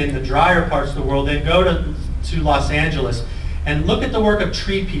game in the drier parts of the world, then go to Los Angeles and look at the work of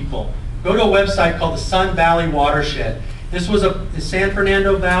tree people. Go to a website called the Sun Valley Watershed. This was the San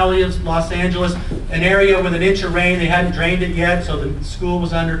Fernando Valley of Los Angeles, an area with an inch of rain. They hadn't drained it yet, so the school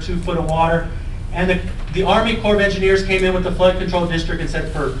was under 2 foot of water. And the Army Corps of Engineers came in with the flood control district and said,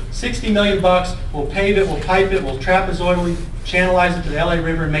 for $60 million, we'll pave it, we'll pipe it, we'll trapezoidally channelize it to the LA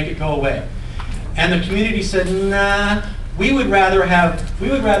River and make it go away. And the community said, nah, we would rather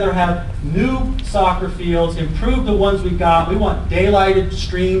have new soccer fields, improve the ones we got. We want daylighted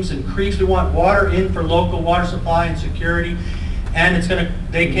streams and creeks. We want water in for local water supply and security. And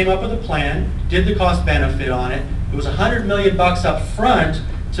they came up with a plan, did the cost benefit on it. It was $100 million up front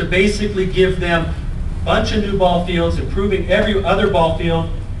to basically give them a bunch of new ball fields, improving every other ball field,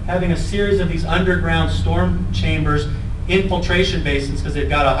 having a series of these underground storm chambers, infiltration basins, because they've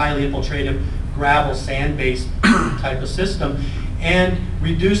got a highly infiltrative gravel sand-based type of system, and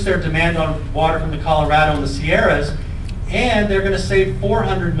reduce their demand on water from the Colorado and the Sierras. And they're going to save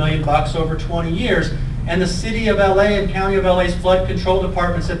 $400 million over 20 years. And the City of LA and County of LA's flood control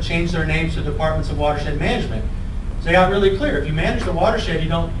departments have changed their names to Departments of Watershed Management. So they got really clear. If you manage the watershed,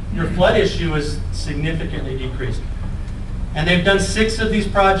 your flood issue is significantly decreased. And they've done 6 of these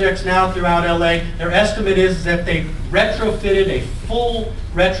projects now throughout LA. Their estimate is that they retrofitted a full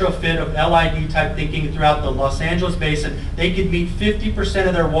retrofit of LID type thinking throughout the Los Angeles basin. They could meet 50%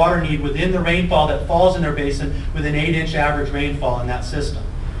 of their water need within the rainfall that falls in their basin with an 8-inch average rainfall in that system.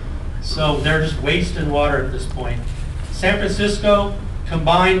 So they're just wasting water at this point. San Francisco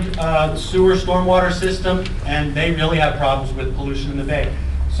combined sewer stormwater system, and they really have problems with pollution in the bay.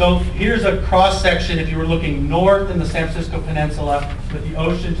 So here's a cross section if you were looking north in the San Francisco Peninsula with the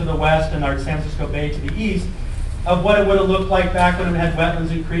ocean to the west and our San Francisco Bay to the east of what it would have looked like back when it had wetlands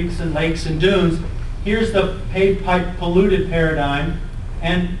and creeks and lakes and dunes. Here's the paved pipe polluted paradigm,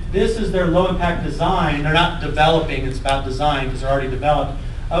 and this is their low impact design. They're not developing, it's about design because they're already developed,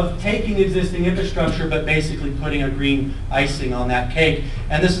 of taking existing infrastructure but basically putting a green icing on that cake.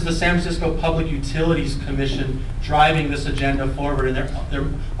 And this is the San Francisco Public Utilities Commission driving this agenda forward,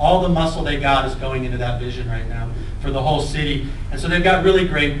 and all the muscle they got is going into that vision right now for the whole city. And so they've got really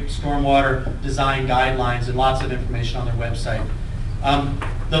great stormwater design guidelines and lots of information on their website.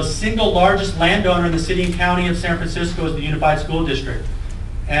 The single largest landowner in the city and county of San Francisco is the Unified School District.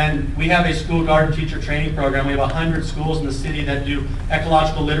 And we have a school garden teacher training program. We have 100 schools in the city that do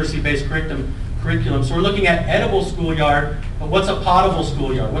ecological literacy-based curriculum. So we're looking at edible schoolyard, but what's a potable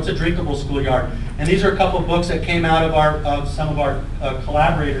schoolyard? What's a drinkable schoolyard? And these are a couple books that came out of some of our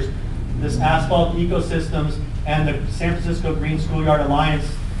collaborators. This Asphalt Ecosystems and the San Francisco Green Schoolyard Alliance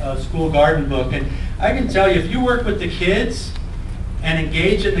school garden book. And I can tell you, if you work with the kids and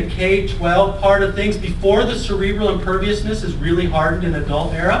engage in the K-12 part of things before the cerebral imperviousness is really hardened in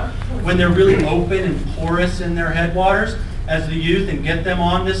adult era, when they're really open and porous in their headwaters as the youth, and get them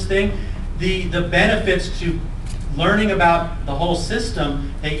on this thing, the benefits to learning about the whole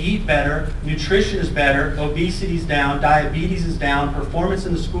system, they eat better, nutrition is better, obesity's down, diabetes is down, performance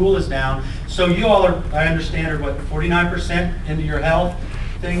in the school is down. So you all are, I understand, are what, 49% into your health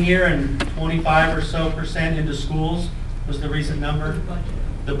thing here and 25 or so percent into schools? Was the recent number?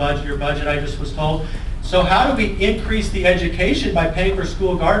 The budget, your budget, I just was told. So how do we increase the education by paying for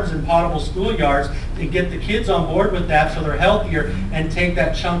school gardens and potable schoolyards to get the kids on board with that so they're healthier, and take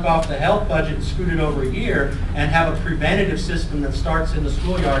that chunk off the health budget and scoot it over here and have a preventative system that starts in the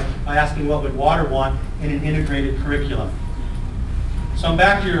schoolyard by asking what would water want in an integrated curriculum? So I'm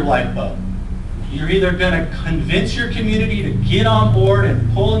back to your lifeboat. You're either going to convince your community to get on board and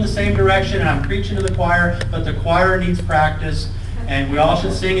pull in the same direction, and I'm preaching to the choir, but the choir needs practice, and we all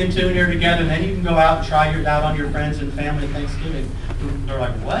should sing in tune here together, and then you can go out and try it out on your friends and family at Thanksgiving. They're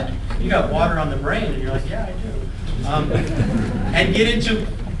like, what? You got water on the brain? And you're like, yeah, I do. And get into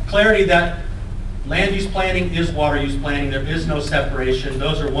clarity that land use planning is water use planning. There is no separation.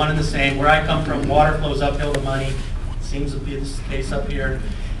 Those are one and the same. Where I come from, water flows uphill to money. It seems to be the case up here.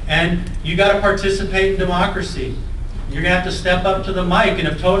 And you got to participate in democracy. You're going to have to step up to the mic, and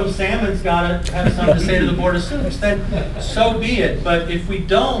if Totem Salmon's got to have something to say to the Board of Soups, then so be it. But if we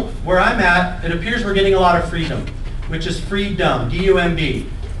don't, where I'm at, it appears we're getting a lot of freedom, which is freedom, D-U-M-B.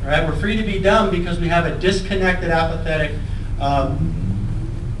 Right? We're free to be dumb because we have a disconnected, apathetic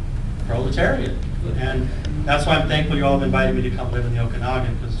proletariat. And that's why I'm thankful you all have invited me to come live in the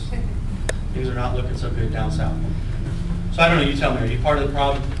Okanagan, because things are not looking so good down south. So I don't know, you tell me, are you part of the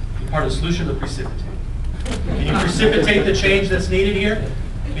problem? Are you part of the solution or the precipitate? Can you precipitate the change that's needed here?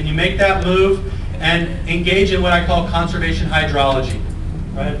 Can you make that move and engage in what I call conservation hydrology?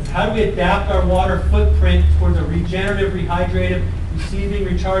 Right? How do we adapt our water footprint towards a regenerative, rehydrative, receiving,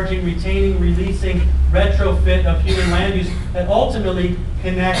 recharging, retaining, releasing retrofit of human land use that ultimately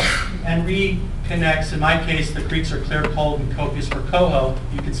connects and reconnects? In my case, the creeks are clear, cold, and copious for coho.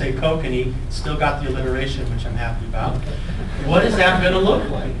 You could say kokanee. Still got the alliteration, which I'm happy about. What is that going to look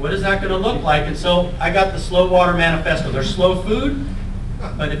like? What is that going to look like? And so I got the Slow Water Manifesto. There's slow food,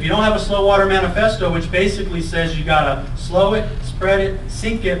 but if you don't have a Slow Water Manifesto, which basically says you got to slow it, spread it,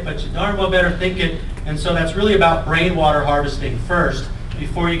 sink it, but you darn well better think it. And so that's really about rainwater harvesting first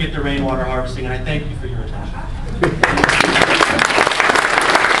before you get to rainwater harvesting. And I thank you for your attention.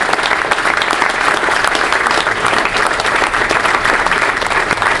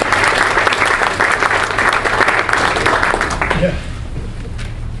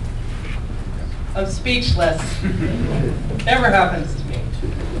 I'm speechless. Never happens to me.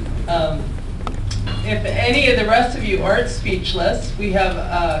 If any of the rest of you aren't speechless, we have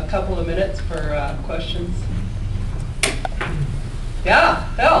a couple of minutes for questions. Yeah,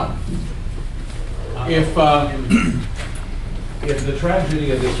 Phil. If the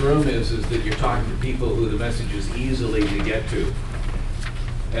tragedy of this room is that you're talking to people who the message is easily to get to,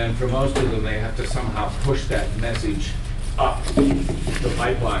 and for most of them they have to somehow push that message up the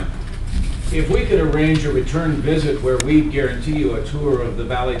pipeline. If we could arrange a return visit where we guarantee you a tour of the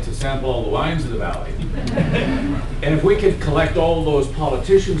valley to sample all the wines of the valley, and if we could collect all those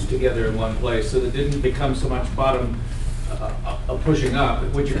politicians together in one place so that it didn't become so much bottom pushing up,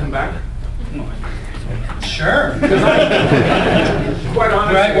 would you come back? Sure. Quite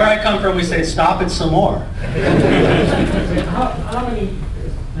honestly, Where I come from, we say, stop it some more. how many,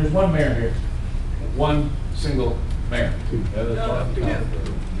 there's one mayor here, one single Mayor?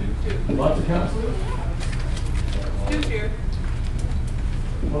 Lots of councilors? Who's here?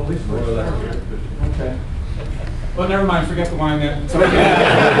 Well, at least we're okay. Well, never mind, forget the wine then. It's okay.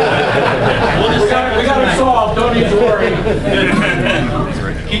 We'll We got it solved, don't need to worry.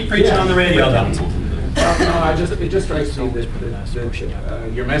 Keep preaching on the radio, though. No, it just strikes me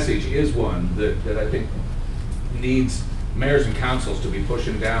that your message is one that I think needs mayors and councils to be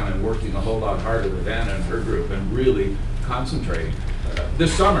pushing down and working a whole lot harder with Anna and her group and really concentrating.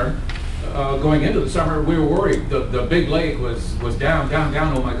 This summer, going into the summer, we were worried. The big lake was down,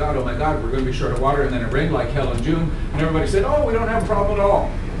 oh my God, we're going to be short of water, and then it rained like hell in June, and everybody said, oh, we don't have a problem at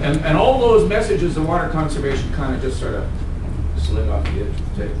all. And all those messages of water conservation kind of just sort of slid off the edge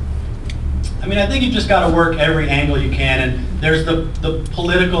of the table. I mean, I think you just got to work every angle you can, and there's the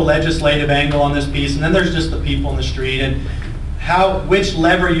political, legislative angle on this piece, and then there's just the people in the street, and which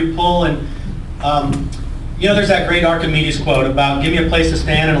lever you pull, and you know, there's that great Archimedes quote about give me a place to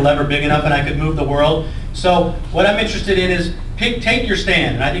stand and a lever big enough and I could move the world. So what I'm interested in is take your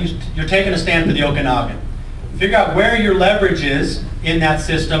stand, and I think you're taking a stand for the Okanagan. Figure out where your leverage is in that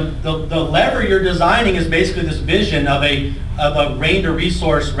system. The lever you're designing is basically this vision of a rain to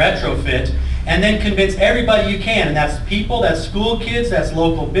resource retrofit, and then convince everybody you can, and that's people, that's school kids, that's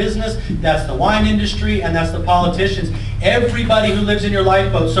local business, that's the wine industry, and that's the politicians, everybody who lives in your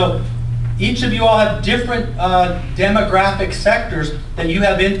lifeboat. So each of you all have different demographic sectors that you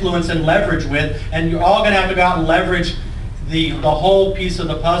have influence and leverage with, and you're all going to have to go out and leverage the whole piece of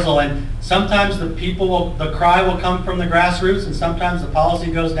the puzzle. And sometimes the cry will come from the grassroots, and sometimes the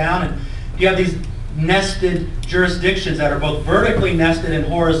policy goes down, and you have these nested jurisdictions that are both vertically nested and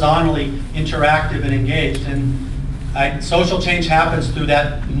horizontally interactive and engaged. And social change happens through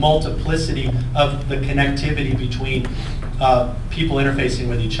that multiplicity of the connectivity between people interfacing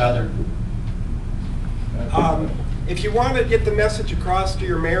with each other. If you want to get the message across to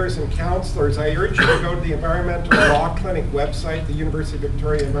your mayors and councillors, I urge you to go to the Environmental Law Clinic website, the University of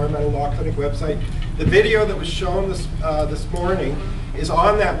Victoria Environmental Law Clinic website. The video that was shown this morning is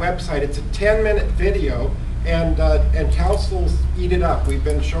on that website. It's a 10-minute video, and councils eat it up. We've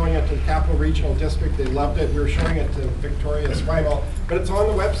been showing it to the Capital Regional District. They loved it. We were showing it to Victoria, Esquimalt, but it's on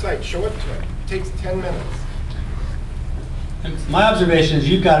the website. Show it to them. It takes 10 minutes. My observation is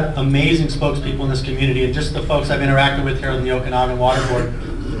you've got amazing spokespeople in this community, and just the folks I've interacted with here on the Okanagan Water Board.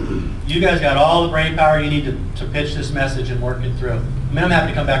 You guys got all the brain power you need to pitch this message and work it through. I mean, I'm happy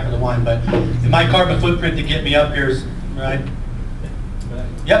to come back for the wine, but my carbon footprint to get me up here is, right?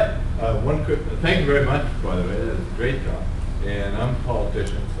 Yep. Thank you very much, by the way. That's a great job. And I'm a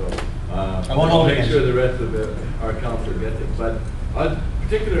politician, so I won't hold it make against sure you. the rest of our council gets it. But I'm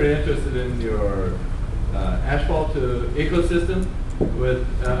particularly interested in your asphalt to ecosystem with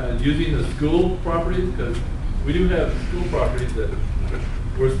using the school properties, because we do have school properties that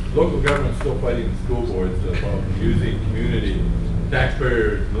where local government's still fighting the school boards about using community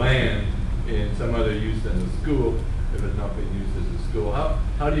taxpayers' land in some other use than the school if it's not being used as a school.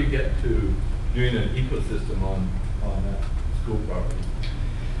 How do you get to doing an ecosystem on that school property?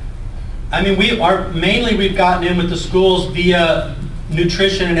 I mean, we've gotten in with the schools via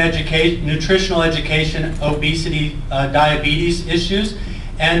nutritional education, obesity, diabetes issues,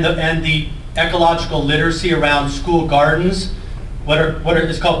 and the ecological literacy around school gardens.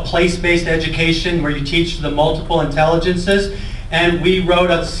 It's called place-based education, where you teach the multiple intelligences. And we wrote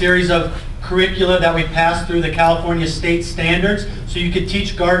a series of curricula that we passed through the California state standards, so you could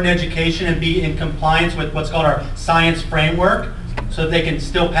teach garden education and be in compliance with what's called our science framework, so that they can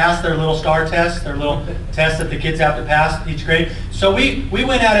still pass their little STAR test, their little test that the kids have to pass each grade. So we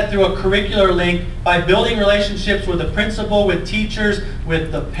went at it through a curricular link by building relationships with the principal, with teachers,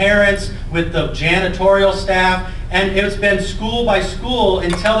 with the parents, with the janitorial staff, and it's been school by school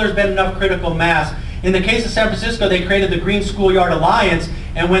until there's been enough critical mass. In the case of San Francisco, they created the Green Schoolyard Alliance,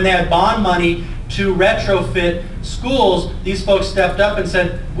 and when they had bond money to retrofit schools, these folks stepped up and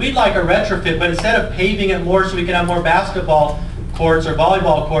said, we'd like a retrofit, but instead of paving it more so we can have more basketball courts or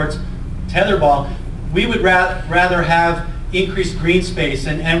volleyball courts, tetherball, we would rather have increased green space.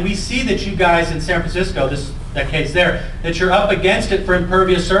 And we see that you guys in San Francisco, that case there, that you're up against it for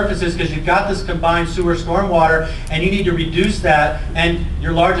impervious surfaces because you've got this combined sewer stormwater, and you need to reduce that, and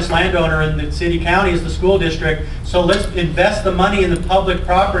your largest landowner in the city county is the school district. So let's invest the money in the public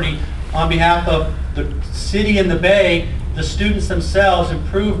property on behalf of the city and the bay, the students themselves,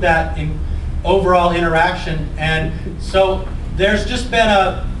 improve that overall interaction. And so there's just been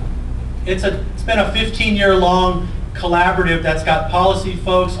it's been a 15-year-long collaborative that's got policy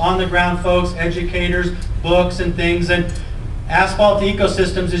folks, on-the-ground folks, educators, books and things, and asphalt to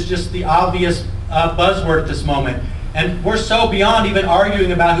ecosystems is just the obvious buzzword at this moment. And we're so beyond even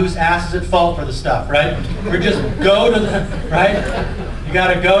arguing about whose ass is at fault for the stuff, right? We're just go to the, right? You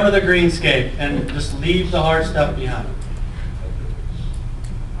got to go to the greenscape and just leave the hard stuff behind.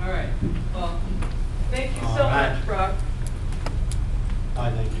 All right. Well, thank you All so right. much, Brock.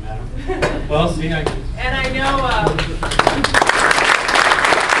 I thank you, madam. Well, see, I can. And I know.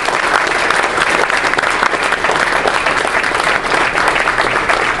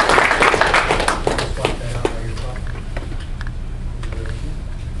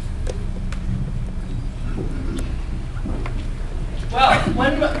 Well,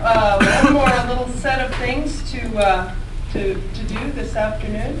 one more little set of things to do this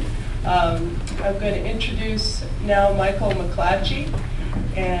afternoon. I'm going to introduce now Michael McClatchy,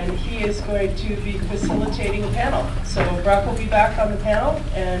 and he is going to be facilitating a panel. So Brock will be back on the panel,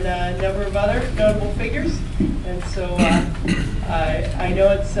 and a number of other notable figures. And so I know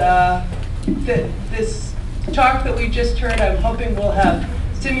it's this talk that we just heard, I'm hoping will have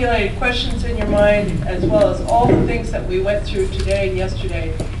stimulated questions in your mind, as well as all the things that we went through today and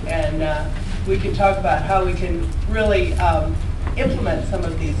yesterday, and we can talk about how we can really implement some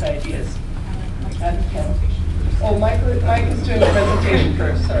of these ideas at the panel. Oh, Mike is doing a presentation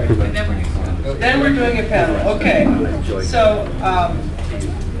first, sorry. Then we're doing a panel, okay. So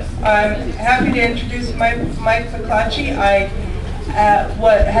I'm happy to introduce Mike McClatchy. I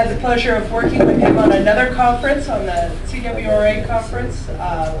had the pleasure of working with him on another conference, on the CWRA conference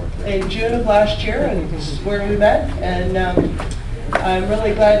in June of last year, and this is where we met. And I'm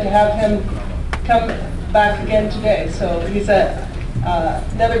really glad to have him come back again today. So he's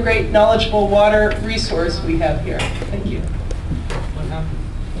another great knowledgeable water resource we have here. Thank you. Well,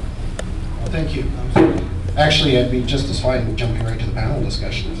 thank you. Actually, I'd be just as fine jumping right to the panel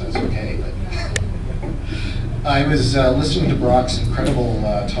discussion if that's okay. But I was listening to Brock's incredible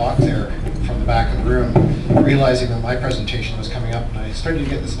talk there from the back of the room, realizing that my presentation was coming up, and I started to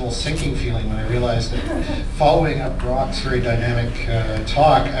get this little sinking feeling when I realized that following up Brock's very dynamic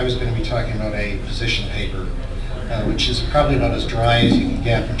talk, I was going to be talking about a position paper, which is probably about as dry as you can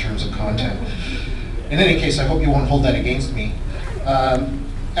get in terms of content. In any case, I hope you won't hold that against me.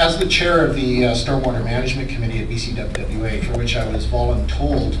 As the chair of the Stormwater Management Committee at BCWWA, for which I was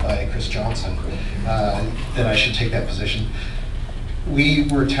voluntold by Chris Johnson that I should take that position, we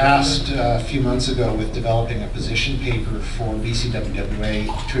were tasked a few months ago with developing a position paper for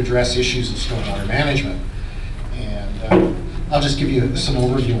BCWWA to address issues of stormwater management. And I'll just give you some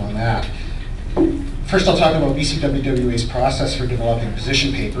overview on that. First, I'll talk about BCWWA's process for developing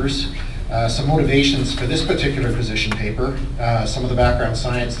position papers, some motivations for this particular position paper, some of the background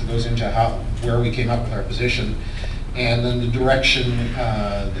science that goes into where we came up with our position, and then the direction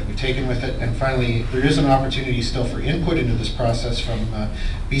that we've taken with it. And finally, there is an opportunity still for input into this process from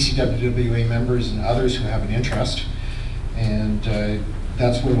BCWWA members and others who have an interest. And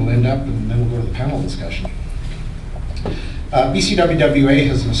that's where we'll end up, and then we'll go to the panel discussion. BCWWA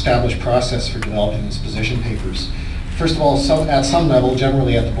has an established process for developing these position papers. First of all, at some level,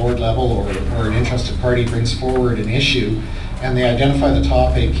 generally at the board level or an interested party brings forward an issue, and they identify the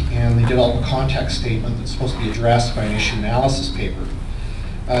topic and they develop a context statement that's supposed to be addressed by an issue analysis paper.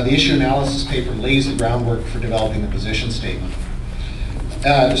 The issue analysis paper lays the groundwork for developing the position statement.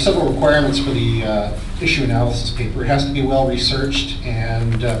 There's several requirements for the issue analysis paper. It has to be well researched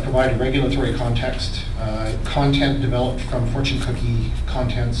and provide a regulatory context. Content developed from fortune cookie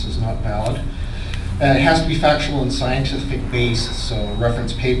contents is not valid. It has to be factual and scientific based, so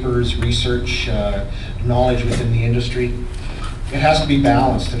reference papers, research, knowledge within the industry. It has to be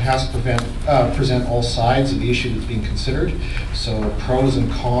balanced. It has to present all sides of the issue that's being considered, so pros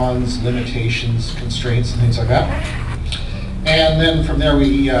and cons, limitations, constraints, and things like that. And then from there,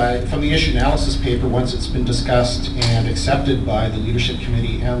 from the issue analysis paper, once it's been discussed and accepted by the leadership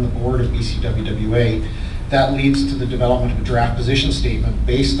committee and the board of BCWWA, that leads to the development of a draft position statement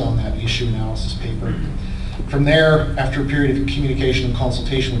based on that issue analysis paper. From there, after a period of communication and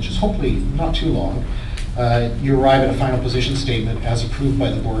consultation, which is hopefully not too long, you arrive at a final position statement as approved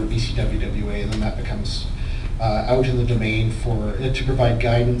by the board of BCWWA, and then that becomes out in the domain to provide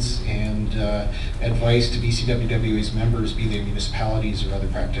guidance and advice to BCWWA's members, be they municipalities or other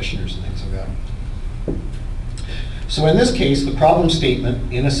practitioners and things like that. So in this case, the problem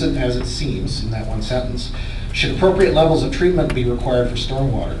statement, innocent as it seems in that one sentence, should appropriate levels of treatment be required for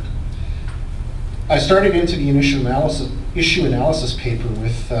stormwater? I started into the issue analysis paper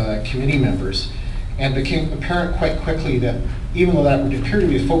with committee members, and became apparent quite quickly that even though that would appear to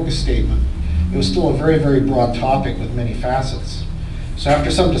be a focus statement, it was still a very, very broad topic with many facets. So after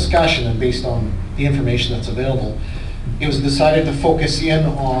some discussion and based on the information that's available, it was decided to focus in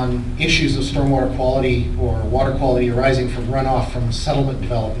on issues of stormwater quality or water quality arising from runoff from settlement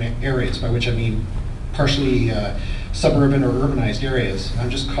development areas, by which I mean partially suburban or urbanized areas. I'm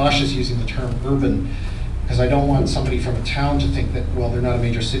just cautious using the term urban because I don't want somebody from a town to think that, well, they're not a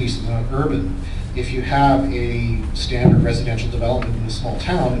major city, so they're not urban. If you have a standard residential development in a small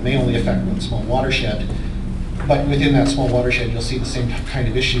town, it may only affect one small watershed, but within that small watershed, you'll see the same kind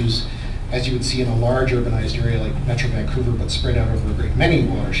of issues as you would see in a large urbanized area like Metro Vancouver, but spread out over a great many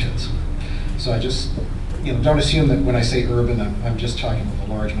watersheds. So I just, don't assume that when I say urban, I'm just talking about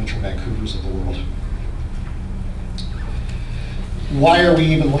the large Metro Vancouvers of the world. Why are we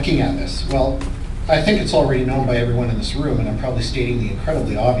even looking at this? Well, I think it's already known by everyone in this room, and I'm probably stating the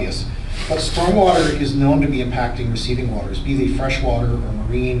incredibly obvious, but stormwater is known to be impacting receiving waters, be they freshwater or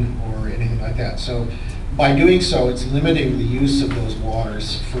marine or anything like that. So by doing so, it's limiting the use of those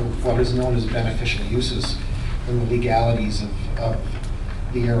waters for what is known as beneficial uses and the legalities of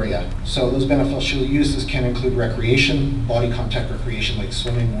the area. So those beneficial uses can include recreation, body contact recreation like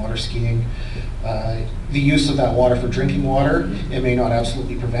swimming, water skiing, the use of that water for drinking water. It may not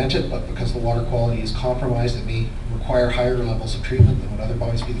absolutely prevent it, but because the water quality is compromised, it may require higher levels of treatment than would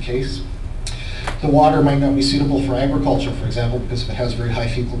otherwise be the case. The water might not be suitable for agriculture, for example, because if it has very high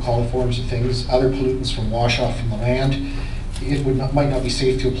fecal coliforms or things, other pollutants from wash off from the land, it might not be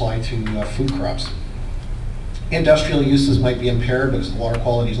safe to apply to food crops. Industrial uses might be impaired because the water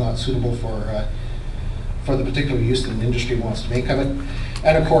quality is not suitable for the particular use that an industry wants to make of it.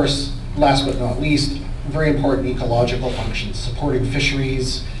 And of course, last but not least, very important ecological functions, supporting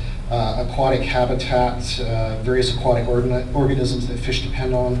fisheries, aquatic habitat, various aquatic organisms that fish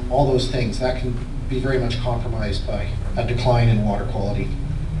depend on, all those things, that can be very much compromised by a decline in water quality.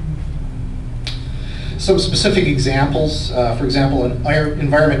 Some specific examples, for example,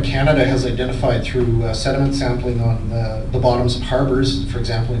 Environment Canada has identified through sediment sampling on the bottoms of harbors, for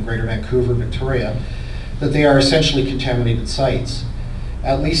example in Greater Vancouver, Victoria, that they are essentially contaminated sites.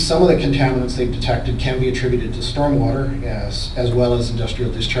 At least some of the contaminants they've detected can be attributed to stormwater, as well as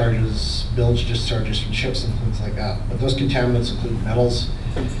industrial discharges, bilge discharges from ships and things like that. But those contaminants include metals,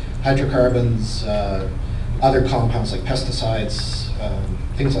 hydrocarbons, other compounds like pesticides,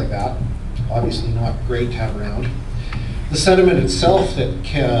 things like that. Obviously not great to have around. The sediment itself that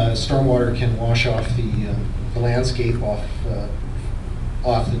stormwater can wash off the landscape, off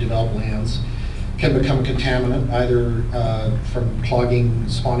the developed lands, can become a contaminant, either from clogging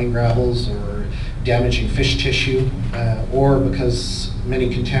spawning gravels or damaging fish tissue, or because many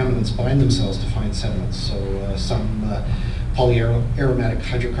contaminants bind themselves to fine sediments. So some polyaromatic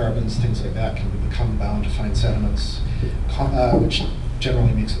hydrocarbons, things like that, can become bound to fine sediments, which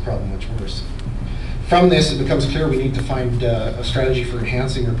generally makes the problem much worse. From this, it becomes clear we need to find a strategy for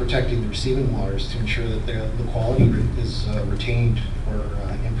enhancing or protecting the receiving waters to ensure that the quality is retained or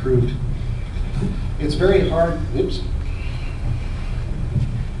improved. It's very hard, oops.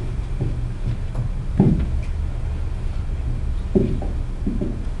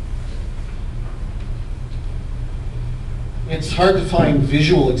 It's hard to find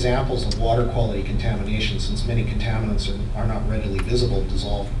visual examples of water quality contamination since many contaminants are not readily visible,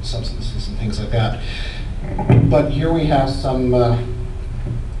 dissolved substances and things like that. But here we have some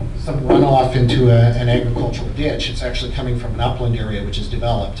runoff into an agricultural ditch. It's actually coming from an upland area which is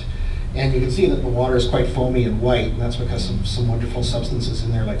developed. And you can see that the water is quite foamy and white, and that's because of some wonderful substances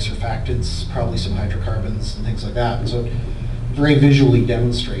in there like surfactants, probably some hydrocarbons and things like that. And so it very visually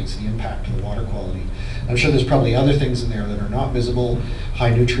demonstrates the impact of the water quality. I'm sure there's probably other things in there that are not visible,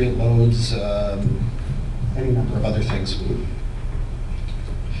 high nutrient loads, any number of other things.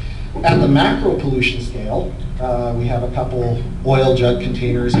 At the macro pollution scale, we have a couple oil jug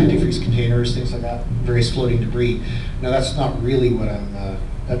containers, antifreeze containers, things like that, various floating debris. Now that's not really what I'm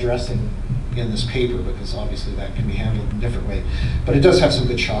addressing in this paper, because obviously that can be handled in a different way. But it does have some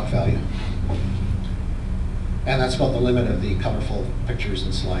good shock value. And that's about the limit of the colorful pictures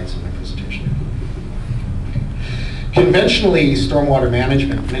and slides in my presentation. Conventionally, stormwater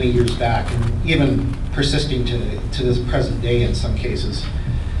management many years back, and even persisting to this present day in some cases,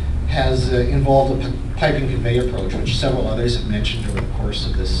 has involved a pipe and convey approach, which several others have mentioned over the course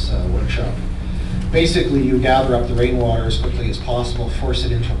of this workshop. Basically, you gather up the rainwater as quickly as possible, force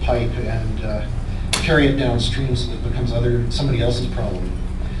it into a pipe, and carry it downstream so that it becomes somebody else's problem.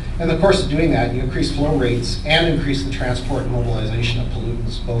 In the course of doing that, you increase flow rates and increase the transport and mobilization of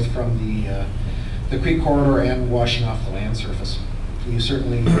pollutants, both from the creek corridor and washing off the land surface. You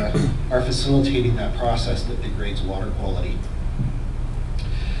certainly are facilitating that process that degrades water quality.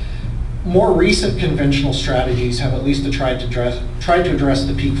 More recent conventional strategies have at least tried to address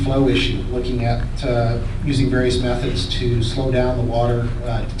the peak flow issue, looking at using various methods to slow down the water,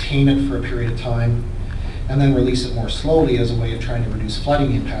 detain it for a period of time, and then release it more slowly as a way of trying to reduce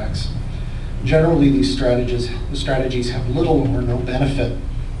flooding impacts. Generally, these strategies have little or no benefit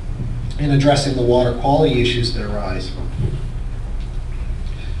in addressing the water quality issues that arise.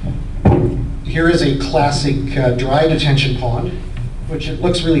 Here is a classic dry detention pond, which it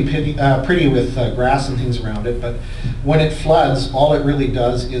looks really pretty with grass and things around it, but when it floods, all it really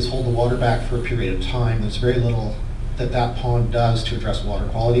does is hold the water back for a period of time. There's very little that pond does to address water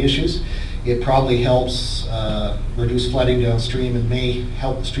quality issues. It probably helps reduce flooding downstream and may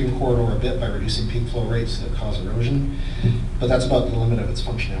help the stream corridor a bit by reducing peak flow rates that cause erosion, but that's about the limit of its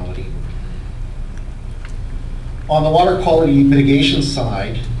functionality. On the water quality mitigation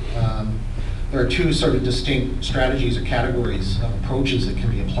side, there are two sort of distinct strategies or categories of approaches that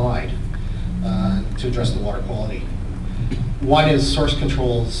can be applied to address the water quality. One is source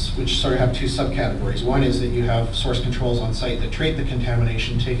controls, which sort of have two subcategories. One is that you have source controls on site that treat the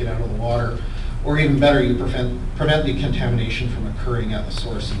contamination, take it out of the water, or even better, you prevent the contamination from occurring at the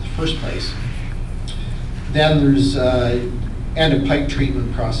source in the first place. Then there's end-of-pipe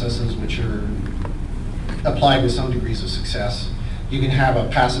treatment processes, which are applied with some degrees of success. You can have a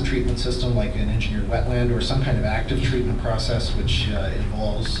passive treatment system like an engineered wetland, or some kind of active treatment process, which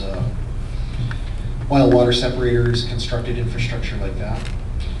involves oil water separators, constructed infrastructure like that.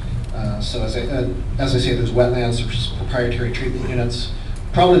 So as I say, there's wetlands, there's proprietary treatment units.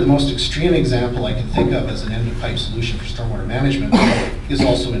 Probably the most extreme example I can think of as an end-of-pipe solution for stormwater management is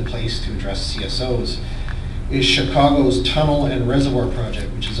also in place to address CSOs, is Chicago's Tunnel and Reservoir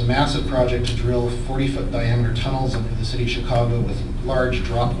Project, which is a massive project to drill 40-foot diameter tunnels under the city of Chicago with large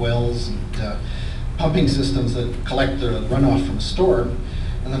drop wells and pumping systems that collect the runoff from a storm,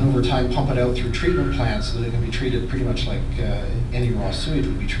 and then over time pump it out through treatment plants so that it can be treated pretty much like any raw sewage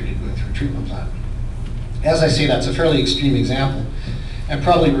would be treated going through a treatment plant. As I say, that's a fairly extreme example, and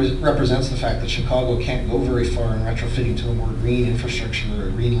probably represents the fact that Chicago can't go very far in retrofitting to a more green infrastructure or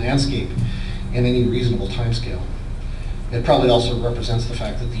a green landscape in any reasonable timescale. It probably also represents the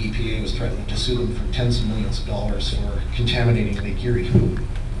fact that the EPA was threatening to sue them for tens of millions of dollars for contaminating Lake Erie.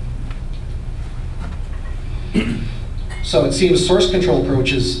 So it seems source control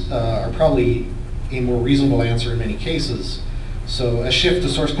approaches are probably a more reasonable answer in many cases. So a shift to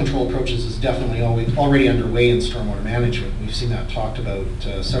source control approaches is definitely already underway in stormwater management. We've seen that talked about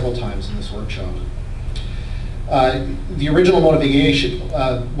several times in this workshop. The original motivation,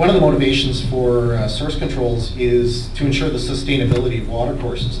 one of the motivations for source controls is to ensure the sustainability of water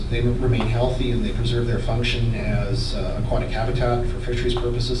courses, that they remain healthy and they preserve their function as aquatic habitat for fisheries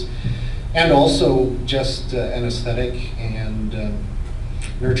purposes, and also just an aesthetic and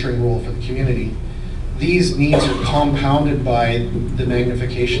nurturing role for the community. These needs are compounded by the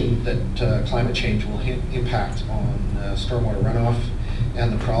magnification that climate change will impact on stormwater runoff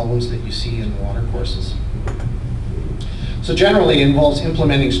and the problems that you see in the water courses. So generally it involves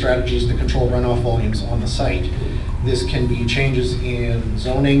implementing strategies to control runoff volumes on the site. This can be changes in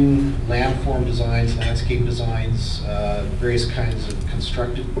zoning, landform designs, landscape designs, various kinds of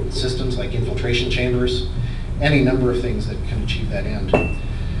constructed systems like infiltration chambers, any number of things that can achieve that end.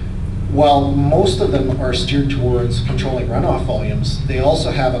 While most of them are steered towards controlling runoff volumes, they also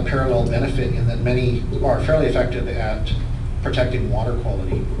have a parallel benefit in that many are fairly effective at protecting water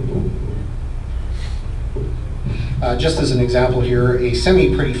quality. Just as an example here, a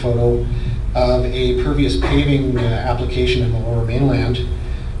semi-pretty photo of a pervious paving application in the Lower Mainland.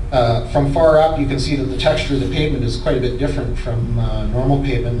 From far up, you can see that the texture of the pavement is quite a bit different from normal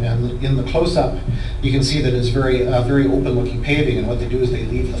pavement, and in the close-up, you can see that it's very open-looking paving, and what they do is they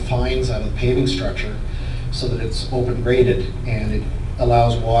leave the fines out of the paving structure so that it's open-graded, and it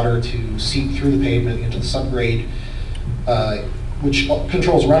allows water to seep through the pavement into the subgrade, which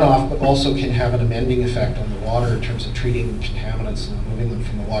controls runoff, but also can have an amending effect on the water in terms of treating contaminants and removing them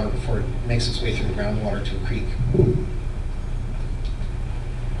from the water before it makes its way through the groundwater to a creek.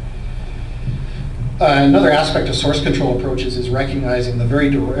 Another aspect of source control approaches is recognizing the very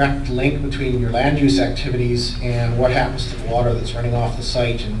direct link between your land use activities and what happens to the water that's running off the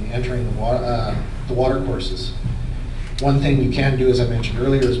site and entering the water courses. One thing you can do, as I mentioned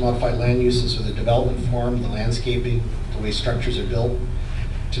earlier, is modify land uses or the development form, the landscaping, the way structures are built,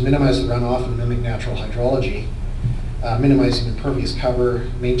 to minimize the runoff and mimic natural hydrology, minimizing impervious cover,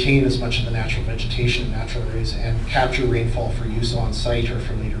 maintain as much of the natural vegetation in natural areas, and capture rainfall for use on site or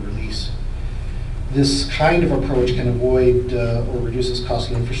for later release. This kind of approach can avoid or reduces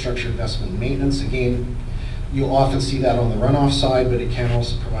costly infrastructure investment and maintenance. Again, You'll often see that on the runoff side, but it can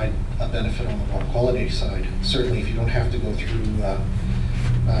also provide a benefit on the water quality side. Certainly if you don't have to go through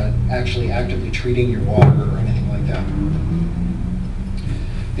actually actively treating your water or anything like that.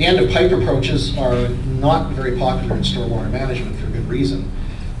 The end-of-pipe approaches are not very popular in stormwater management for good reason.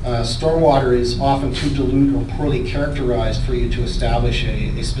 Stormwater is often too dilute or poorly characterized for you to establish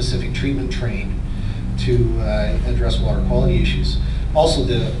a specific treatment train to address water quality issues. Also,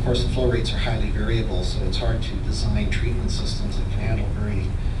 of course, the flow rates are highly variable, so it's hard to design treatment systems that can handle very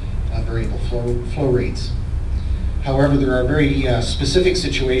variable flow rates. However, there are very specific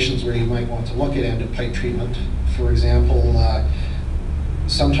situations where you might want to look at end-of-pipe treatment. For example,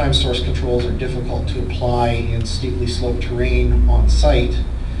 sometimes source controls are difficult to apply in steeply sloped terrain on site,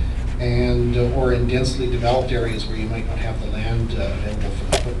 and or in densely developed areas where you might not have the land available for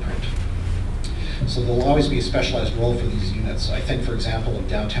the footprint. So there'll always be a specialized role for these units. I think, for example, of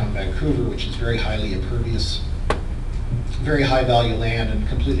downtown Vancouver, which is very highly impervious, very high value land and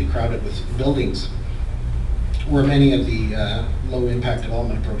completely crowded with buildings, where many of the low impact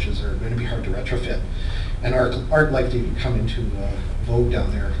development approaches are going to be hard to retrofit and aren't likely to come into vogue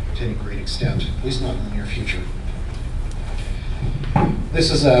down there to any great extent, at least not in the near future. This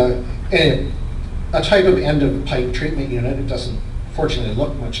is a type of end-of-pipe treatment unit. It doesn't fortunately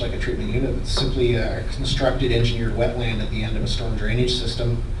look much like a treatment unit. It's simply a constructed, engineered wetland at the end of a storm drainage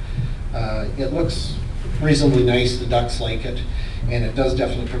system. It looks reasonably nice, the ducks like it, and it does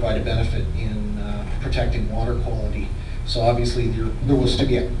definitely provide a benefit in protecting water quality. So obviously there will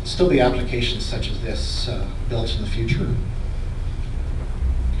still be applications such as this built in the future.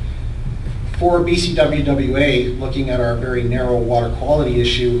 For BCWWA, looking at our very narrow water quality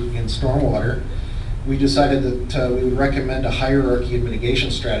issue in stormwater, we decided that we would recommend a hierarchy of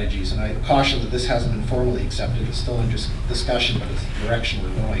mitigation strategies, and I caution that this hasn't been formally accepted. It's still in discussion, but it's the direction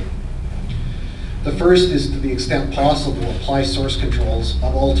we're going. The first is, to the extent possible, apply source controls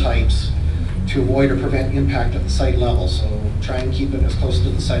of all types to avoid or prevent impact at the site level. So try and keep it as close to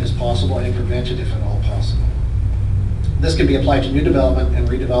the site as possible and prevent it if at all possible. This can be applied to new development and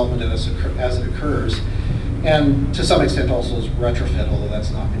redevelopment as it occurs, and to some extent also as retrofit, although that's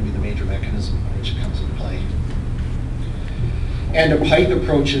not going to be the major mechanism by which it comes into play. End-of-pipe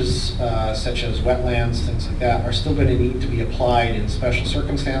approaches, such as wetlands, things like that, are still going to need to be applied in special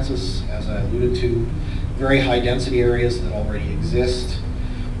circumstances, as I alluded to, very high density areas that already exist,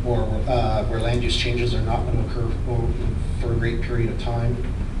 or where land use changes are not going to occur for a great period of time,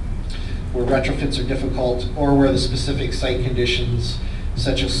 where retrofits are difficult, or where the specific site conditions,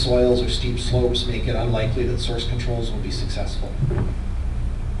 such as soils or steep slopes, make it unlikely that source controls will be successful.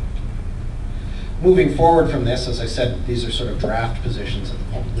 Moving forward from this, as I said, these are sort of draft positions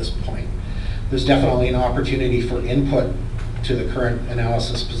at this point. There's definitely an opportunity for input to the current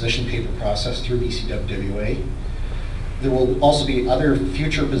analysis position paper process through BCWWA. There will also be other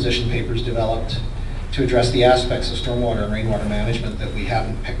future position papers developed to address the aspects of stormwater and rainwater management that we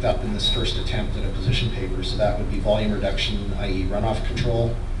haven't picked up in this first attempt at a position paper. So that would be volume reduction, i.e. runoff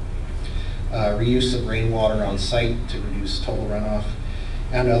control, reuse of rainwater on site to reduce total runoff,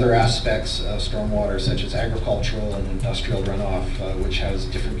 and other aspects of stormwater such as agricultural and industrial runoff, which has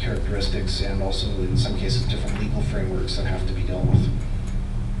different characteristics and also in some cases different legal frameworks that have to be dealt with.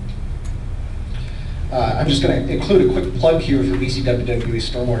 I'm just going to include a quick plug here for BCWWA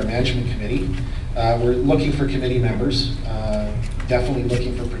Stormwater Management Committee. We're looking for committee members, definitely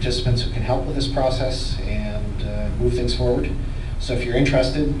looking for participants who can help with this process and move things forward. So if you're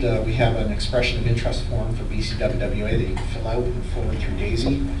interested, we have an expression of interest form for BCWWA that you can fill out and forward through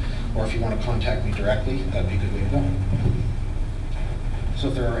Daisy, or if you want to contact me directly, that'd be a good way to go. So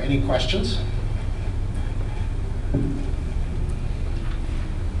if there are any questions.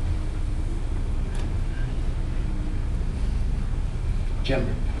 Jim.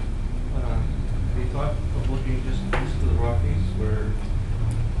 Have you thought of looking just east of the Rockies where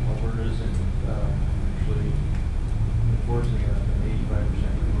Alberta isn't actually enforcing an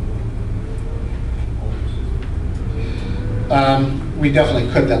 85% We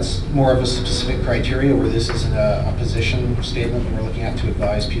definitely could. That's more of a specific criteria where this isn't a position statement that we're looking at to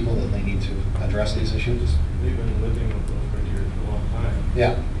advise people that they need to address these issues. They've been living with those criteria for a long time.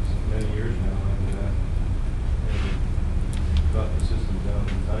 Yeah. Many years now, and got the system down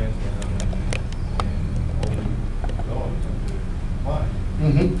in science down and all the dogs have to apply.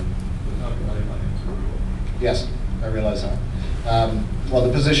 Mm-hmm. It's not really my answer. Yes, I realize that. Well,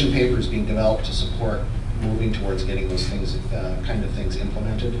 the position paper is being developed to support moving towards getting those things, kind of things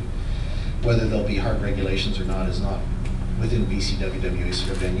implemented. Whether there'll be hard regulations or not is not within BCWWA's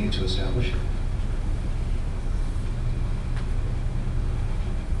sort of venue to establish.